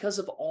 And it's because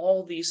of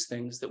all these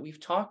things that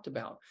we've talked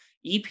about.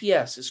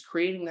 EPS is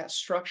creating that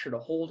structure to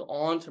hold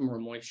on to more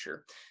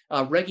moisture,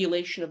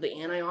 regulation of the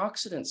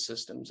antioxidant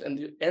systems and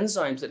the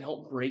enzymes that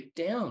help break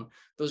down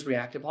those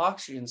reactive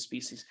oxygen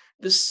species,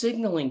 the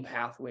signaling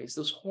pathways,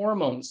 those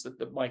hormones that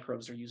the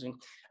microbes are using.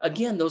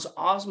 Again, those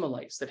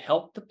osmolytes that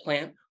help the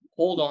plant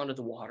hold on to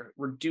the water,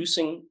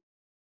 reducing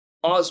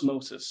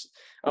osmosis,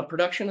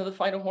 production of the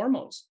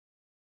phytohormones.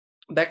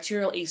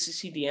 Bacterial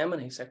ACC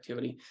deaminase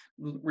activity,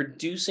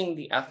 reducing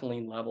the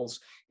ethylene levels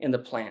in the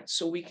plant.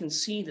 So we can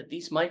see that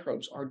these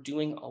microbes are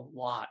doing a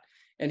lot.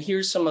 And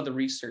here's some of the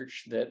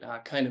research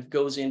that kind of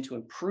goes into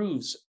and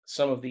proves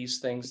some of these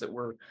things that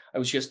I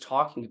was just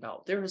talking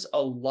about. There is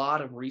a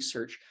lot of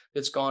research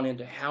that's gone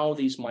into how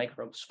these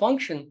microbes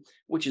function,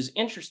 which is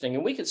interesting.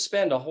 And we could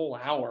spend a whole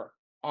hour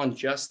on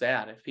just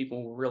that if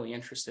people were really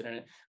interested in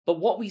it. But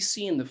what we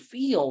see in the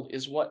field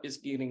is what is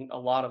getting a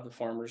lot of the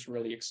farmers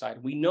really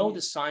excited. We know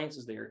the science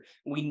is there.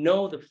 We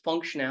know the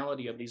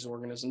functionality of these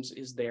organisms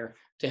is there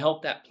to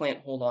help that plant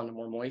hold on to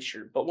more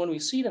moisture. But when we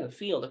see it in the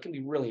field, it can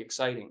be really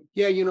exciting.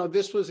 Yeah,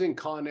 this was in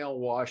Connell,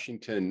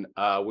 Washington,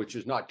 which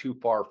is not too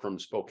far from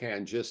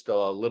Spokane, just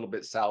a little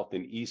bit south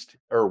and east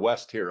or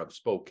west here of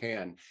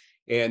Spokane.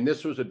 And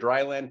this was a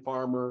dryland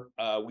farmer.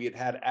 We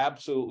had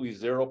absolutely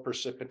zero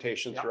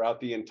precipitation throughout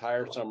the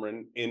entire summer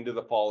and into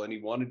the fall, and he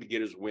wanted to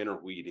get his winter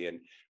wheat in.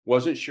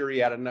 Wasn't sure he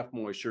had enough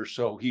moisture,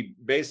 so he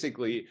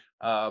basically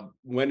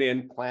went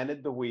in,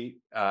 planted the wheat,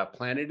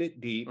 planted it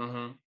deep,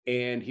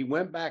 and he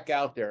went back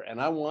out there. And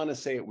I want to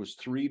say it was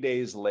 3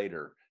 days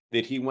later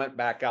that he went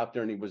back out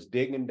there and he was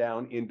digging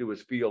down into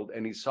his field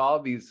and he saw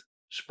these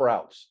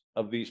sprouts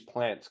of these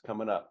plants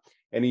coming up.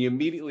 And he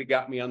immediately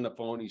got me on the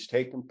phone. He's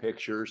taking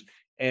pictures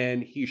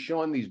and he's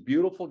showing these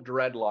beautiful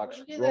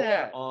dreadlocks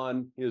growing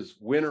on his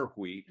winter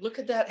wheat. Look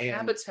at that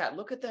habitat.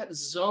 Look at that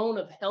zone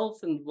of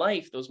health and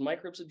life those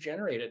microbes have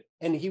generated.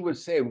 And he would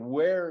say,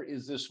 where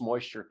is this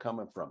moisture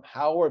coming from?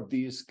 How are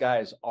these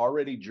guys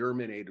already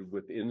germinated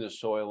within the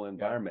soil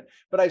environment?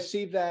 But I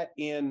see that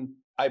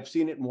I've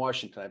seen it in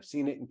Washington. I've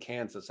seen it in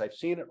Kansas. I've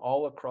seen it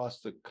all across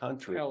the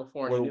country.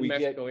 California, New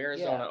Mexico,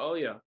 Arizona. Oh,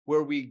 yeah.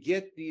 Where we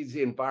get these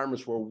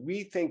environments where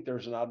we think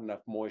there's not enough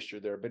moisture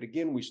there. But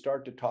again, we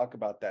start to talk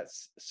about that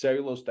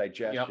cellulose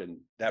digestion,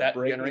 that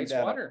generates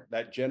water.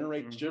 That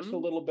generates just a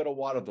little bit of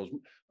water. Those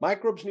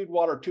microbes need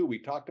water too. We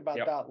talked about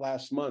that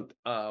last month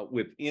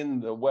within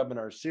the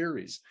webinar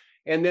series.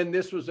 And then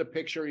this was a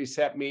picture he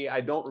sent me.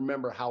 I don't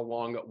remember how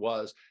long it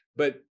was,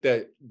 but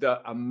the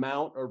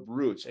amount of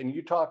roots, and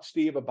you talk,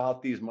 Steve,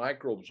 about these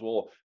microbes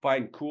will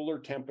find cooler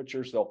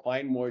temperatures, they'll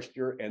find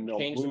moisture, and they'll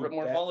change the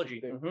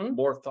morphology.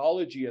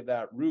 Morphology of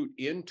that root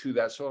into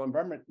that soil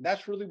environment.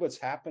 That's really what's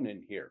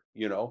happening here.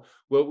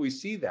 Well, we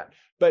see that.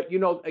 But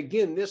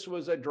again, this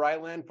was a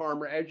dryland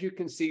farmer. As you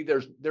can see,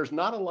 there's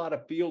not a lot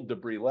of field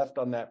debris left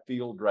on that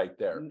field right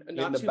there in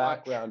the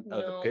background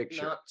of the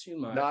picture. Not too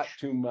much. Not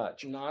too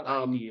much. Not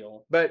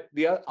ideal. But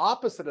the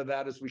opposite of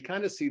that is we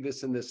kind of see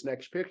this in this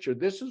next picture.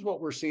 This is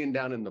what we're seeing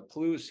down in the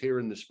Palouse here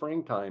in the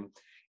springtime.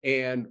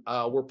 And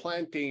we're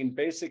planting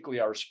basically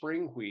our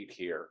spring wheat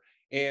here.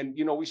 And,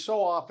 we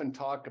so often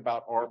talk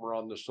about armor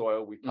on the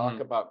soil. We talk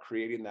Mhm. about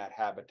creating that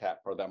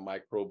habitat for that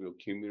microbial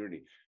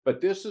community.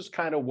 But this is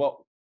kind of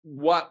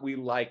what we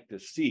like to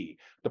see.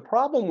 The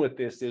problem with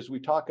this is we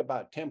talk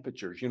about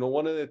temperatures.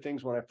 One of the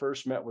things when I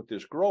first met with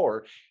this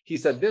grower, he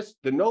said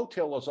the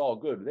no-till is all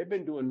good. They've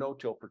been doing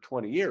no-till for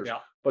 20 years. Yeah.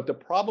 But the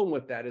problem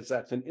with that is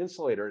that's an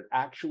insulator. It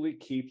actually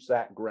keeps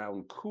that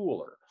ground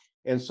cooler.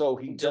 And so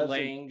he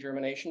Delaying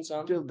germination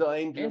some?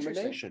 delaying Interesting.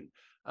 germination.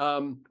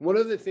 One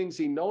of the things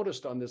he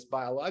noticed on this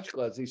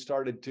biological as he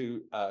started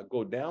to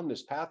go down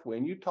this pathway,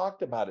 and you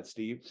talked about it,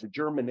 Steve, the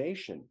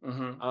germination.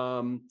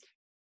 Mhm.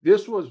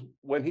 This was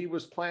when he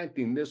was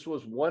planting, this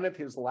was one of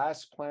his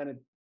last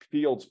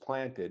fields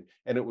planted,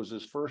 and it was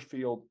his first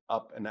field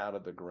up and out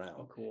of the ground.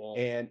 Oh, cool.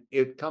 And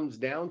it comes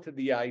down to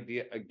the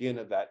idea again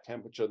of that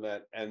temperature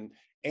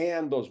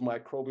and those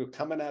microbial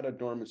coming out of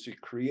dormancy,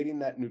 creating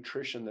that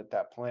nutrition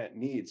that plant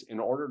needs in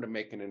order to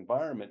make an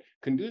environment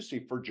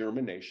conducive for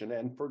germination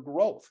and for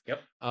growth.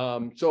 Yep.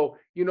 So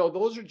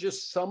those are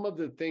just some of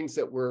the things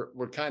that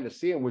we're kind of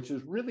seeing, which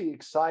is really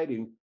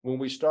exciting when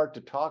we start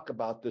to talk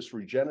about this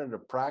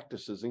regenerative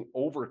practices and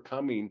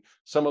overcoming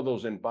some of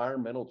those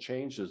environmental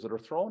changes that are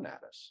thrown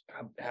at us.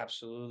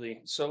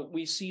 Absolutely. So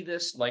we see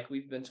this like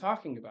we've been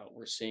talking about.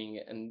 We're seeing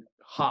it in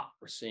hot,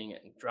 we're seeing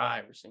it in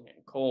dry, we're seeing it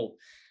in cold.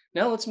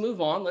 Now let's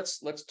move on.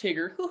 Let's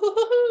Tigger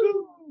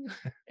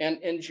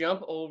and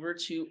jump over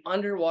to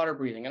underwater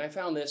breathing. And I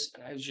found this,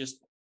 and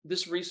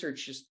this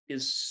research just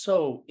is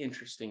so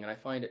interesting, and I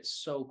find it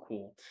so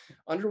cool.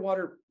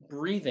 Underwater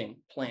breathing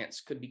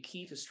plants could be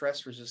key to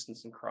stress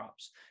resistance in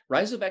crops.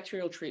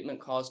 Rhizobacterial treatment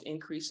caused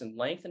increase in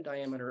length and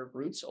diameter of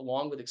roots,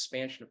 along with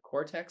expansion of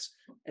cortex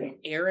and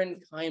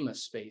parenchyma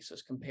space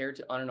as compared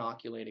to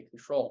uninoculated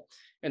control.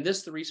 And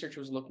the research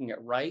was looking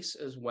at rice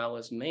as well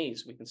as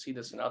maize. We can see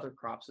this in other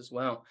crops as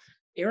well.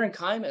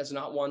 Parenchyma is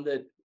not one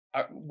that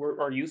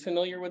are you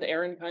familiar with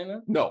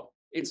parenchyma? No.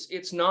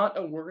 It's not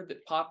a word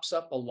that pops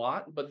up a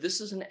lot, but this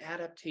is an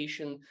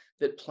adaptation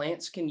that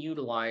plants can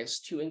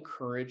utilize to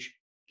encourage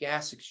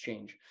gas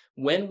exchange.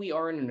 When we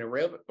are in an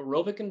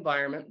aerobic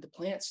environment, the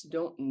plants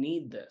don't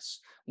need this.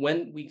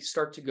 When we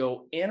start to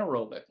go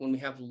anaerobic, when we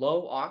have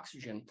low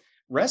oxygen,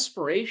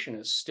 respiration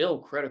is still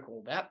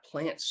critical. That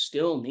plant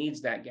still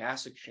needs that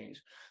gas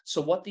exchange.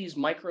 So what these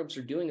microbes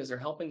are doing is they're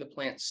helping the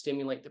plant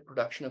stimulate the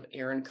production of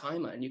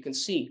parenchyma. And you can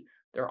see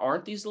there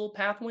aren't these little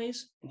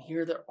pathways, and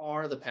here there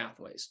are the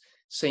pathways.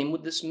 Same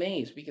with this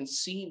maize. We can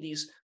see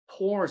these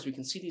pores, we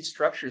can see these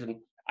structures, and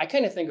I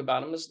kind of think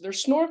about them as they're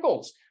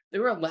snorkels.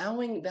 They're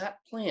allowing that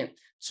plant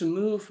to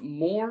move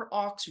more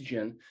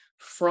oxygen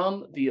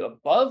from the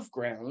above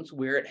ground,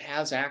 where it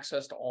has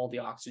access to all the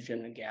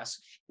oxygen and gas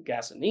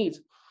it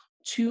needs,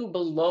 to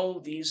below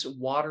these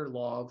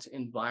waterlogged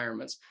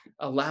environments,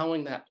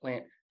 allowing that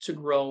plant to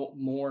grow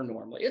more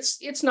normally.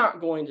 It's not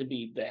going to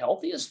be the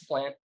healthiest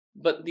plant,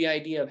 but the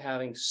idea of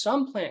having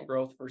some plant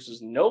growth versus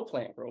no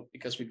plant growth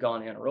because we've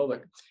gone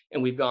anaerobic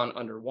and we've gone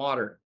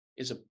underwater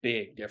is a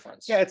big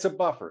difference. Yeah, it's a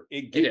buffer.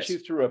 It gets you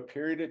is. through a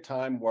period of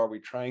time where we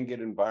try and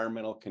get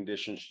environmental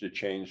conditions to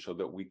change so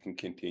that we can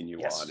continue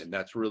Yes. on. And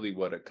that's really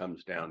what it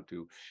comes down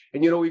to.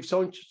 And, we've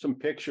shown some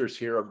pictures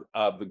here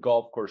of the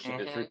golf course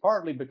industry,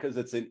 partly because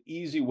it's an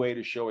easy way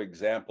to show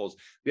examples.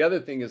 The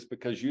other thing is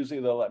because usually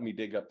they'll let me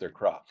dig up their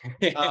crop.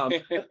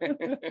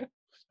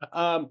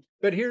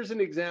 But here's an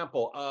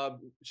example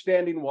of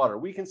standing water.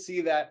 We can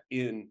see that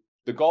in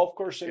the golf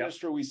course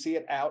industry. We see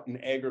it out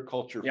in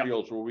agriculture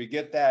fields where we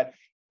get that.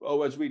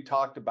 Oh, as we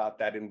talked about,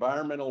 that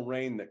environmental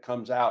rain that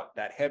comes out,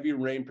 that heavy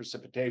rain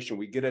precipitation,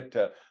 we get it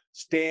to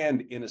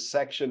stand in a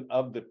section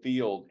of the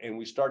field and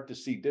we start to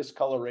see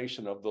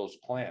discoloration of those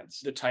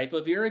plants. The type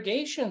of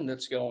irrigation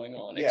that's going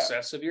on,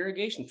 excessive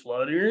irrigation,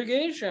 flood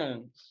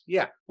irrigation.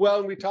 Yeah.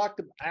 Well, we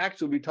talked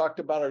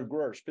about our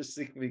grower,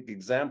 specific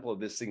example of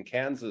this in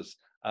Kansas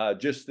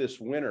just this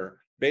winter,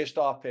 based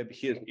off of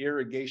his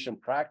irrigation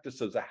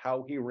practices of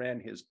how he ran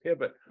his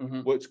pivot,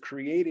 was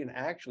creating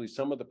actually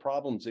some of the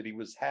problems that he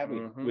was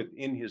having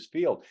within his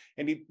field.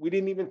 And we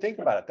didn't even think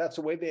about it. That's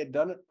the way they had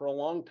done it for a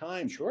long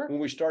time. Sure. When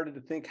we started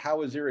to think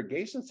how his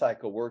irrigation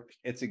cycle worked,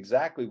 it's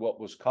exactly what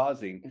was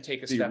causing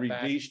the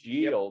reduced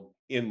yield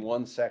in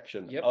one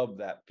section of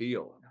that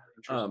field.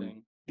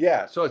 Interesting.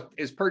 Yeah, so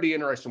it's pretty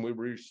interesting.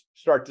 We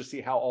start to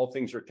see how all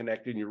things are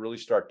connected and you really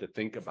start to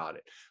think about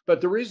it. But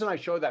the reason I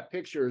show that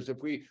picture is if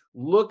we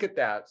look at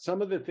that,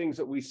 some of the things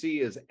that we see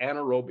is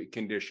anaerobic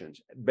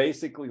conditions,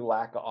 basically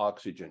lack of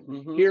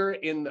oxygen. Here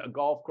in the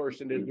golf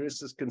course, and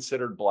this is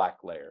considered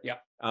black layer. Yeah.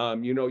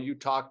 You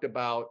talked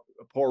about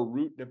poor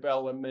root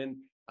development,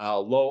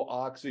 low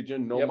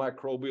oxygen, no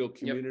microbial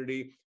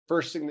community.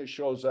 First thing that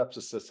shows up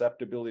is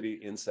susceptibility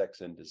to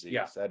insects and disease.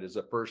 Yeah. That is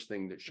the first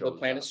thing that shows up. The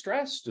plant is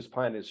stressed. This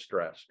plant is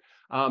stressed.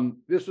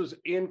 This was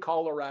in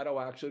Colorado,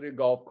 actually, a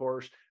golf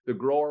course. The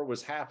grower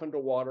was having to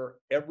water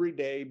every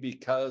day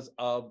because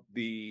of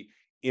the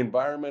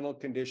environmental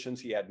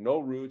conditions. He had no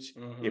roots.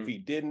 If he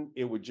didn't,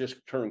 it would just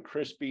turn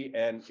crispy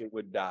and it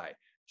would die.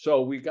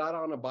 So we got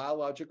on a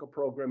biological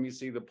program. You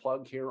see the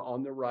plug here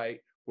on the right,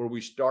 where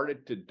we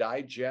started to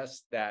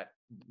digest that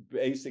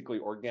basically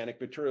organic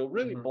material,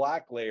 really Mhm.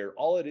 black layer.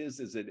 All it is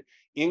an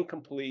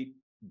incomplete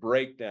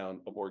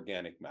breakdown of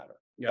organic matter.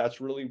 Yeah.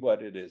 That's really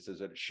what it is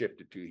it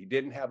shifted to. He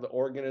didn't have the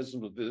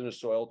organisms within the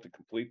soil to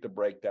complete the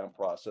breakdown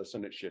process,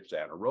 and it shifts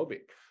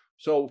anaerobic.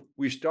 So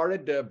we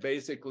started to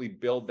basically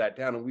build that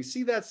down. And we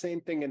see that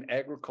same thing in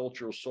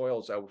agricultural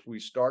soils as we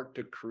start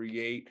to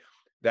create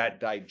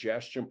that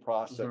digestion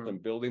process Mhm.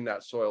 and building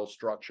that soil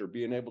structure,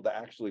 being able to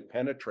actually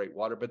penetrate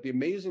water. But the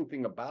amazing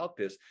thing about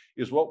this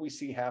is what we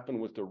see happen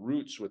with the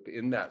roots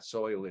within that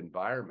soil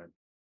environment.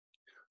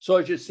 So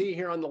as you see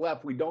here on the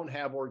left, we don't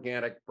have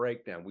organic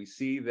breakdown. We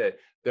see that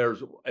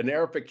there's an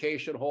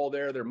aerification hole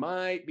there. There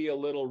might be a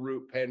little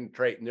root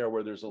penetrating there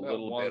where there's a That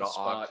little bit one of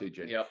spot.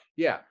 oxygen. Yep.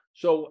 Yeah.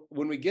 So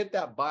when we get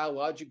that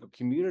biological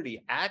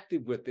community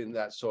active within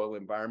that soil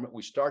environment,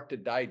 we start to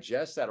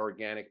digest that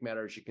organic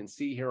matter. As you can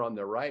see here on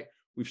the right,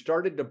 we've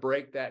started to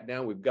break that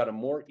down. We've got a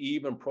more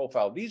even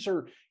profile. These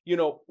are,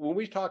 when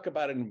we talk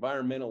about an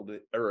environmental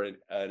or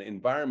an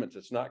environment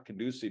that's not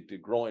conducive to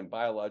growing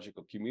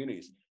biological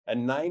communities, a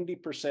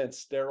 90%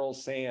 sterile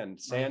Mhm.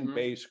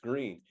 sand-based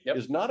green Yep.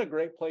 is not a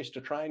great place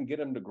to try and get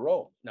them to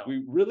grow. No.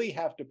 We really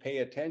have to pay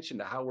attention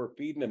to how we're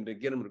feeding them to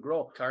get them to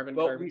grow. Carbon,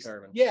 But carbon,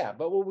 carbon. yeah,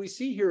 but what we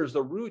see here is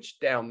the roots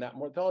down, that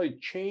morphology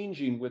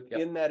changing Yep.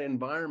 within that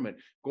environment,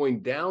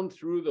 going down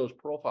through those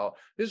profile.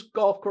 This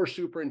golf course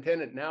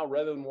superintendent now,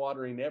 rather than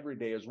watering every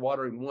day, is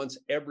watering once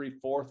every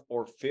fourth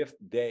or fifth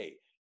day.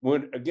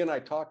 When again, I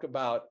talk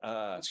about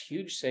It's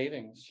huge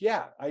savings.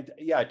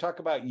 I talk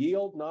about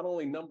yield, not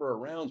only number of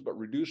rounds, but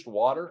reduced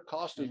water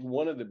cost is Mhm.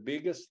 one of the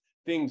biggest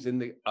things in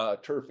the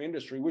turf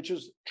industry, which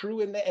is true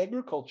in the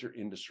agriculture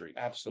industry.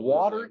 Absolutely.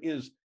 Water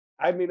is,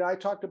 I mean, I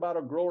talked about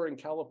a grower in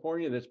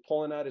California that's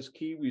pulling out his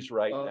kiwis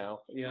right Oh,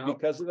 now yeah.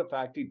 because of the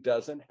fact he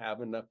doesn't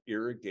have enough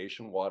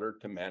irrigation water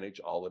to manage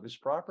all of his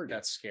property.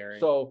 That's scary.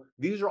 So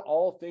these are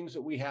all things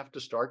that we have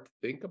to start to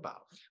think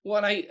about.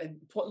 Well,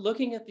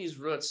 looking at these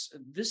roots,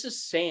 this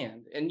is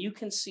sand, and you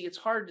can see it's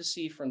hard to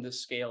see from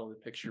this scale of the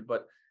picture,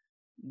 but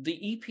the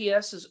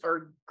EPSs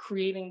are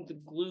creating the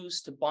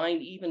glues to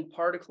bind even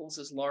particles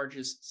as large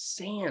as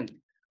sand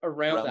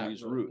around Around that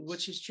these root, roots.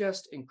 which is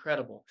just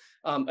incredible.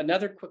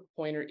 Another quick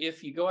pointer,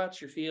 if you go out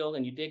to your field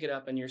and you dig it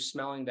up and you're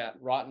smelling that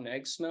rotten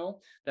egg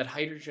smell, that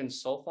hydrogen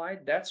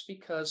sulfide, that's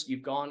because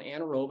you've gone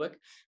anaerobic.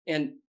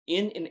 And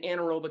in an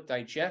anaerobic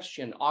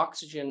digestion,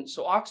 oxygen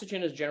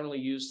is generally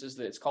used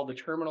it's called the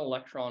terminal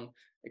electron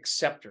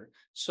acceptor.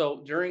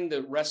 So during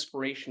the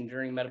respiration,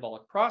 during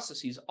metabolic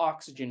processes,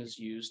 oxygen is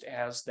used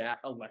as that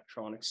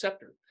electron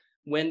acceptor.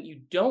 When you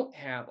don't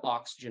have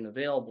oxygen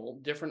available,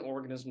 different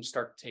organisms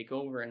start to take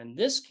over. And in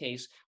this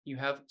case, you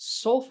have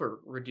sulfur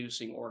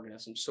reducing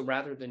organisms. So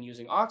rather than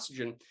using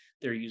oxygen,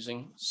 they're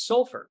using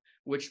sulfur,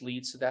 which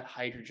leads to that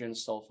hydrogen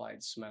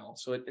sulfide smell.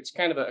 So it's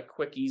kind of a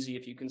quick, easy,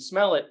 if you can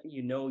smell it,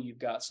 you've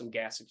got some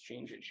gas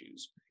exchange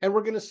issues. And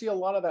we're going to see a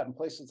lot of that in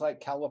places like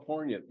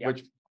California, Yeah.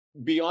 which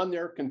beyond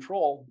their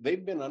control,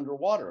 they've been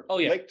underwater. Oh,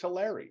 yeah. Lake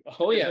Tulare.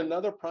 Oh, is yeah.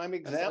 another prime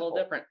That's a example.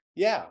 little different.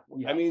 Yeah.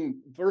 Yeah. I mean,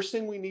 first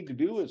thing we need to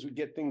do as we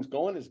get things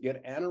going is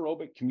get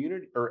anaerobic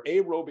community or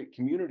aerobic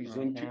communities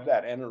into Mhm.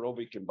 that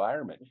anaerobic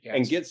environment and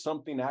Yes. get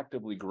something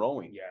actively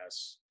growing.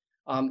 Yes.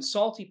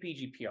 Salty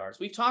PGPRs.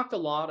 We've talked a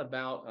lot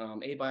about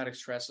abiotic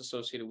stress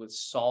associated with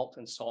salt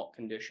and salt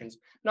conditions.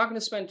 I'm not going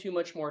to spend too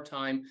much more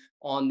time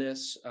on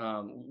this.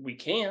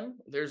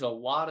 There's a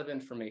lot of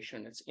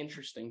information. It's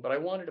interesting, but I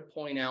wanted to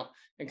point out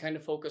and kind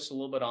of focus a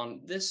little bit on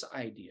this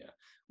idea.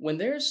 When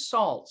there's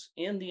salt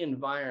in the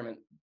environment,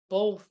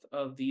 both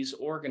of these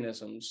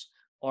organisms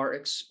are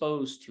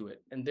exposed to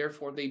it, and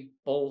therefore they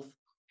both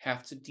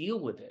have to deal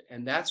with it.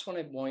 And that's when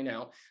I point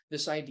out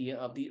this idea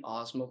of the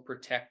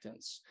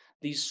osmoprotectants,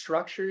 these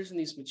structures and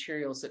these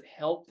materials that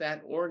help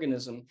that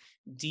organism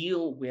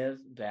deal with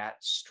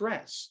that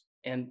stress.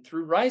 And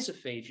through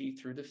rhizophagy,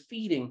 through the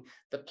feeding,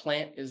 the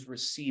plant is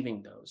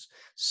receiving those.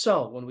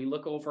 So when we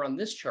look over on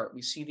this chart,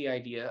 we see the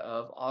idea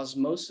of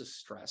osmosis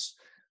stress.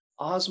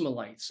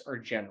 Osmolytes are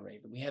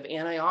generated. We have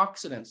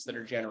antioxidants that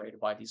are generated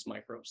by these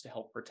microbes to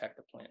help protect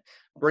the plant,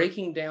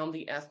 breaking down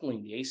the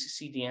ethylene, the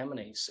ACC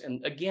deaminase,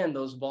 and again,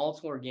 those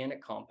volatile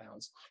organic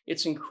compounds.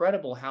 It's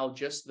incredible how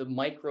just the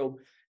microbe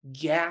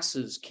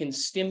gases can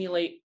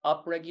stimulate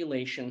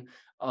upregulation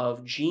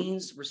of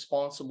genes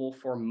responsible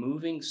for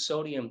moving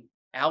sodium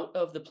out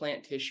of the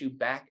plant tissue,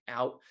 back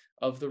out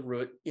of the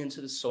root into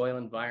the soil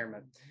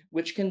environment,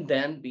 which can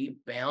then be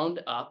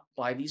bound up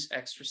by these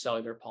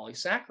extracellular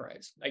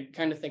polysaccharides. I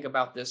kind of think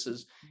about this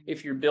as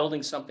if you're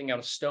building something out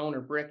of stone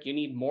or brick, you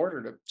need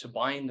mortar to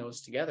bind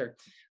those together.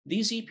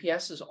 These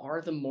EPSs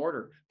are the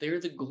mortar. They're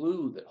the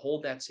glue that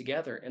hold that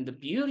together. And the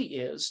beauty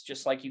is,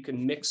 just like you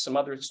can mix some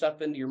other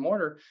stuff into your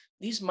mortar,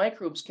 these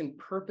microbes can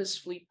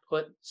purposefully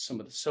put some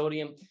of the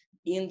sodium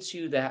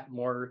into that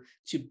mortar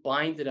to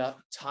bind it up,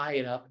 tie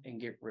it up,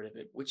 and get rid of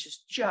it, which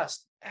is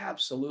just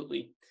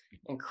absolutely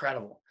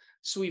incredible.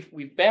 So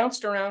we've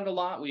bounced around a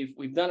lot.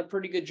 We've done a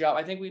pretty good job.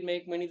 I think we'd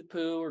make Winnie the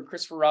Pooh or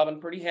Christopher Robin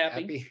pretty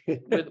happy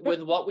with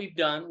what we've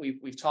done.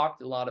 We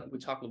talked a little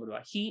bit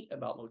about heat,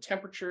 about low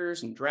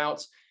temperatures and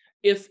droughts.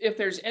 if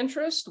there's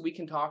interest, we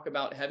can talk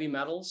about heavy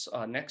metals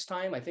next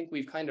time. I think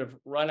we've kind of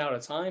run out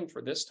of time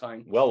for this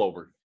time. Well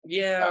over.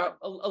 Yeah,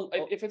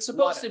 if it's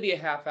supposed to be a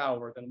half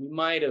hour, then we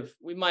might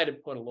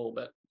have put a little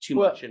bit too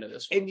much into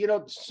this one. And you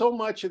know, so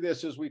much of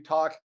this as we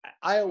talk,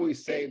 I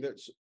always say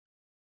that,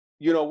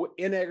 you know,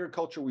 in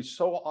agriculture, we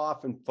so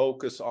often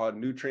focus on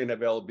nutrient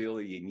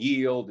availability and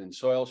yield and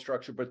soil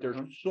structure, but there's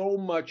so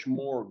much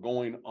more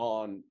going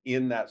on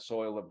in that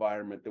soil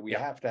environment that we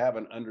have to have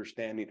an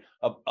understanding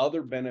of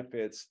other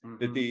benefits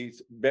that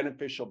these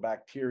beneficial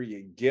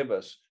bacteria give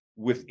us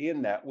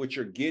within that, which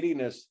are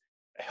getting us,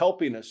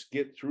 helping us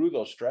get through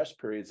those stress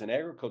periods in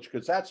agriculture.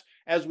 Because that's,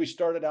 as we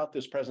started out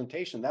this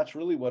presentation, that's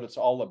really what it's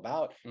all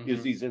about,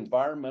 is these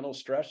environmental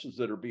stresses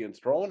that are being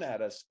thrown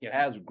at us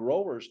as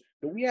growers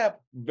that we have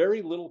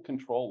very little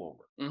control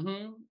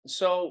over.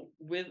 So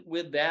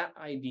with that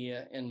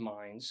idea in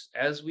mind,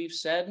 as we've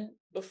said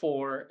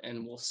before,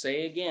 and we'll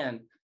say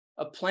again,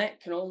 a plant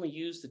can only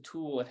use the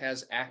tool it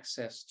has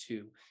access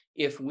to.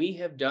 If we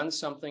have done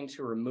something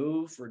to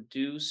remove,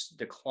 reduce,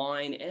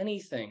 decline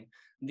anything,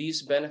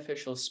 these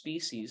beneficial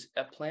species,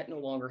 a plant no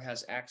longer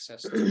has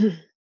access to.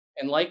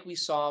 And like we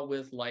saw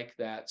with like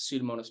that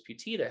Pseudomonas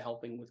putida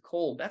helping with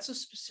cold, that's a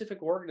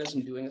specific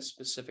organism doing a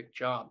specific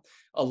job.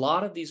 A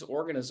lot of these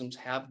organisms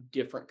have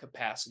different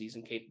capacities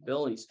and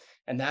capabilities,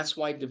 and that's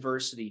why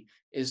diversity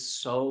is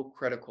so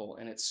critical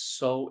and it's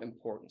so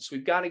important. So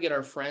we've got to get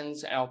our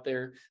friends out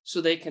there so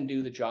they can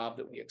do the job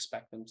that we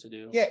expect them to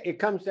do. Yeah, it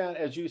comes down,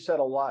 as you said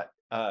a lot,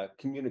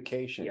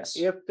 communication. Yes.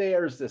 If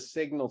there's the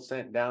signal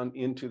sent down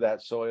into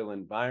that soil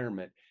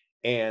environment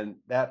and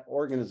that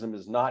organism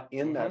is not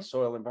in that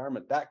soil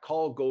environment, that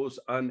call goes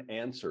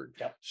unanswered.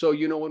 So,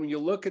 you know, when you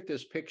look at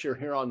this picture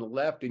here on the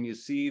left and you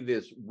see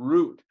this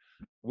root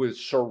was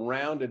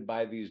surrounded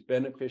by these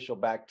beneficial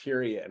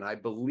bacteria, and I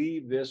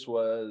believe this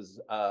was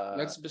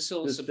that's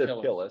Bacillus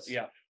subtilis.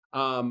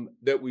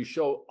 That we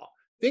show.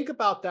 Think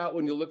about that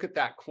when you look at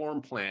that corn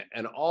plant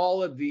and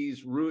all of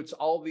these roots,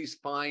 all these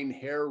fine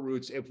hair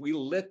roots. If we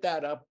lit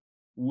that up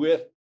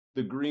with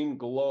the green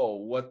glow,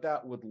 what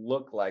that would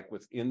look like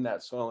within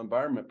that soil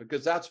environment,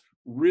 because that's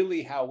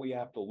really how we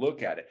have to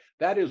look at it.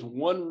 That is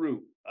one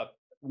root,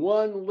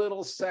 one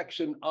little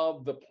section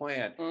of the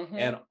plant,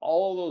 and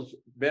all those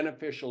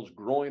beneficials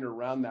growing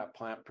around that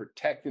plant,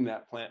 protecting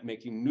that plant,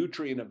 making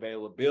nutrient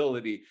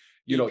availability,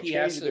 you know,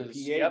 changing the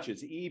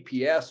pHs,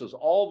 EPSs,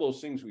 all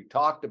those things we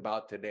talked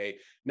about today.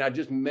 Now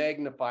just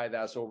magnify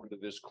that over to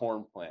this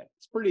corn plant.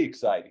 It's pretty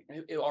exciting.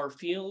 Our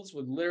fields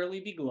would literally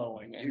be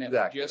glowing, and it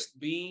would just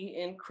be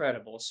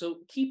incredible. So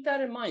keep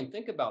that in mind.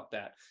 Think about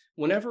that.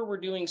 Whenever we're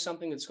doing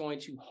something that's going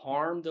to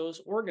harm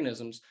those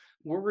organisms,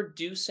 we're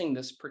reducing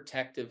this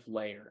protective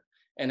layer.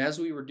 And as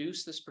we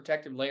reduce this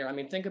protective layer, I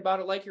mean, think about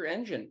it like your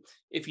engine.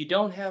 If you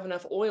don't have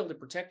enough oil to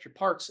protect your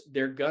parts,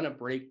 they're going to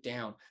break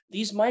down.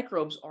 These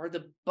microbes are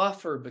the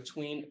buffer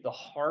between the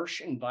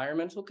harsh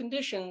environmental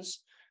conditions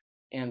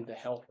and the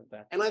health of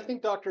that. And I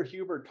think Dr.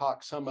 Huber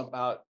talked some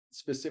about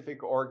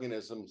specific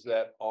organisms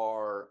that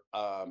are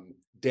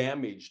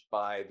damaged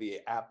by the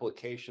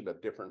application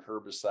of different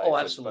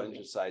herbicides and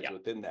fungicides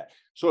within that.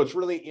 So it's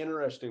really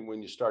interesting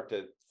when you start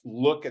to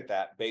look at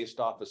that based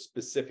off of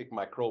specific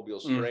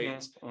microbial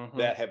strains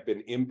that have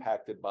been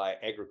impacted by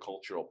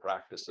agricultural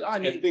practices, I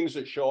mean, and things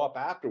that show up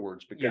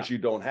afterwards because you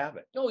don't have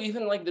it. No,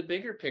 even like the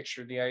bigger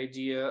picture, the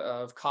idea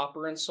of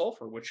copper and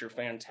sulfur, which are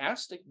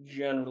fantastic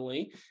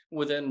generally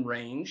within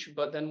range,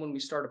 but then when we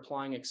start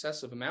applying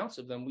excessive amounts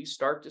of them, we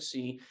start to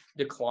see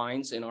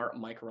declines in our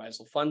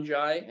mycorrhizal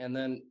fungi. And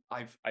then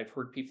I've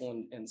heard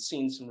people and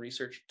seen some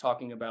research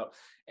talking about,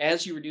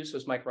 as you reduce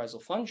those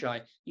mycorrhizal fungi,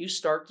 you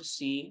start to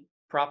see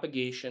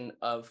propagation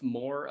of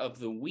more of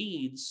the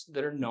weeds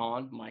that are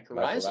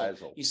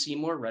non-mycorrhizal. You see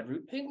more red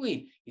root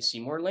pigweed, you see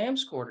more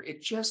lamb's quarter.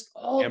 It just,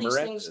 all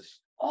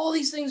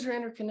these things are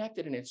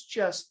interconnected, and it's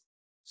just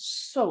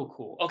so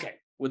cool. Okay,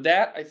 with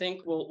that, I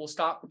think we'll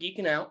stop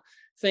geeking out.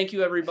 Thank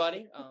you,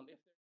 everybody.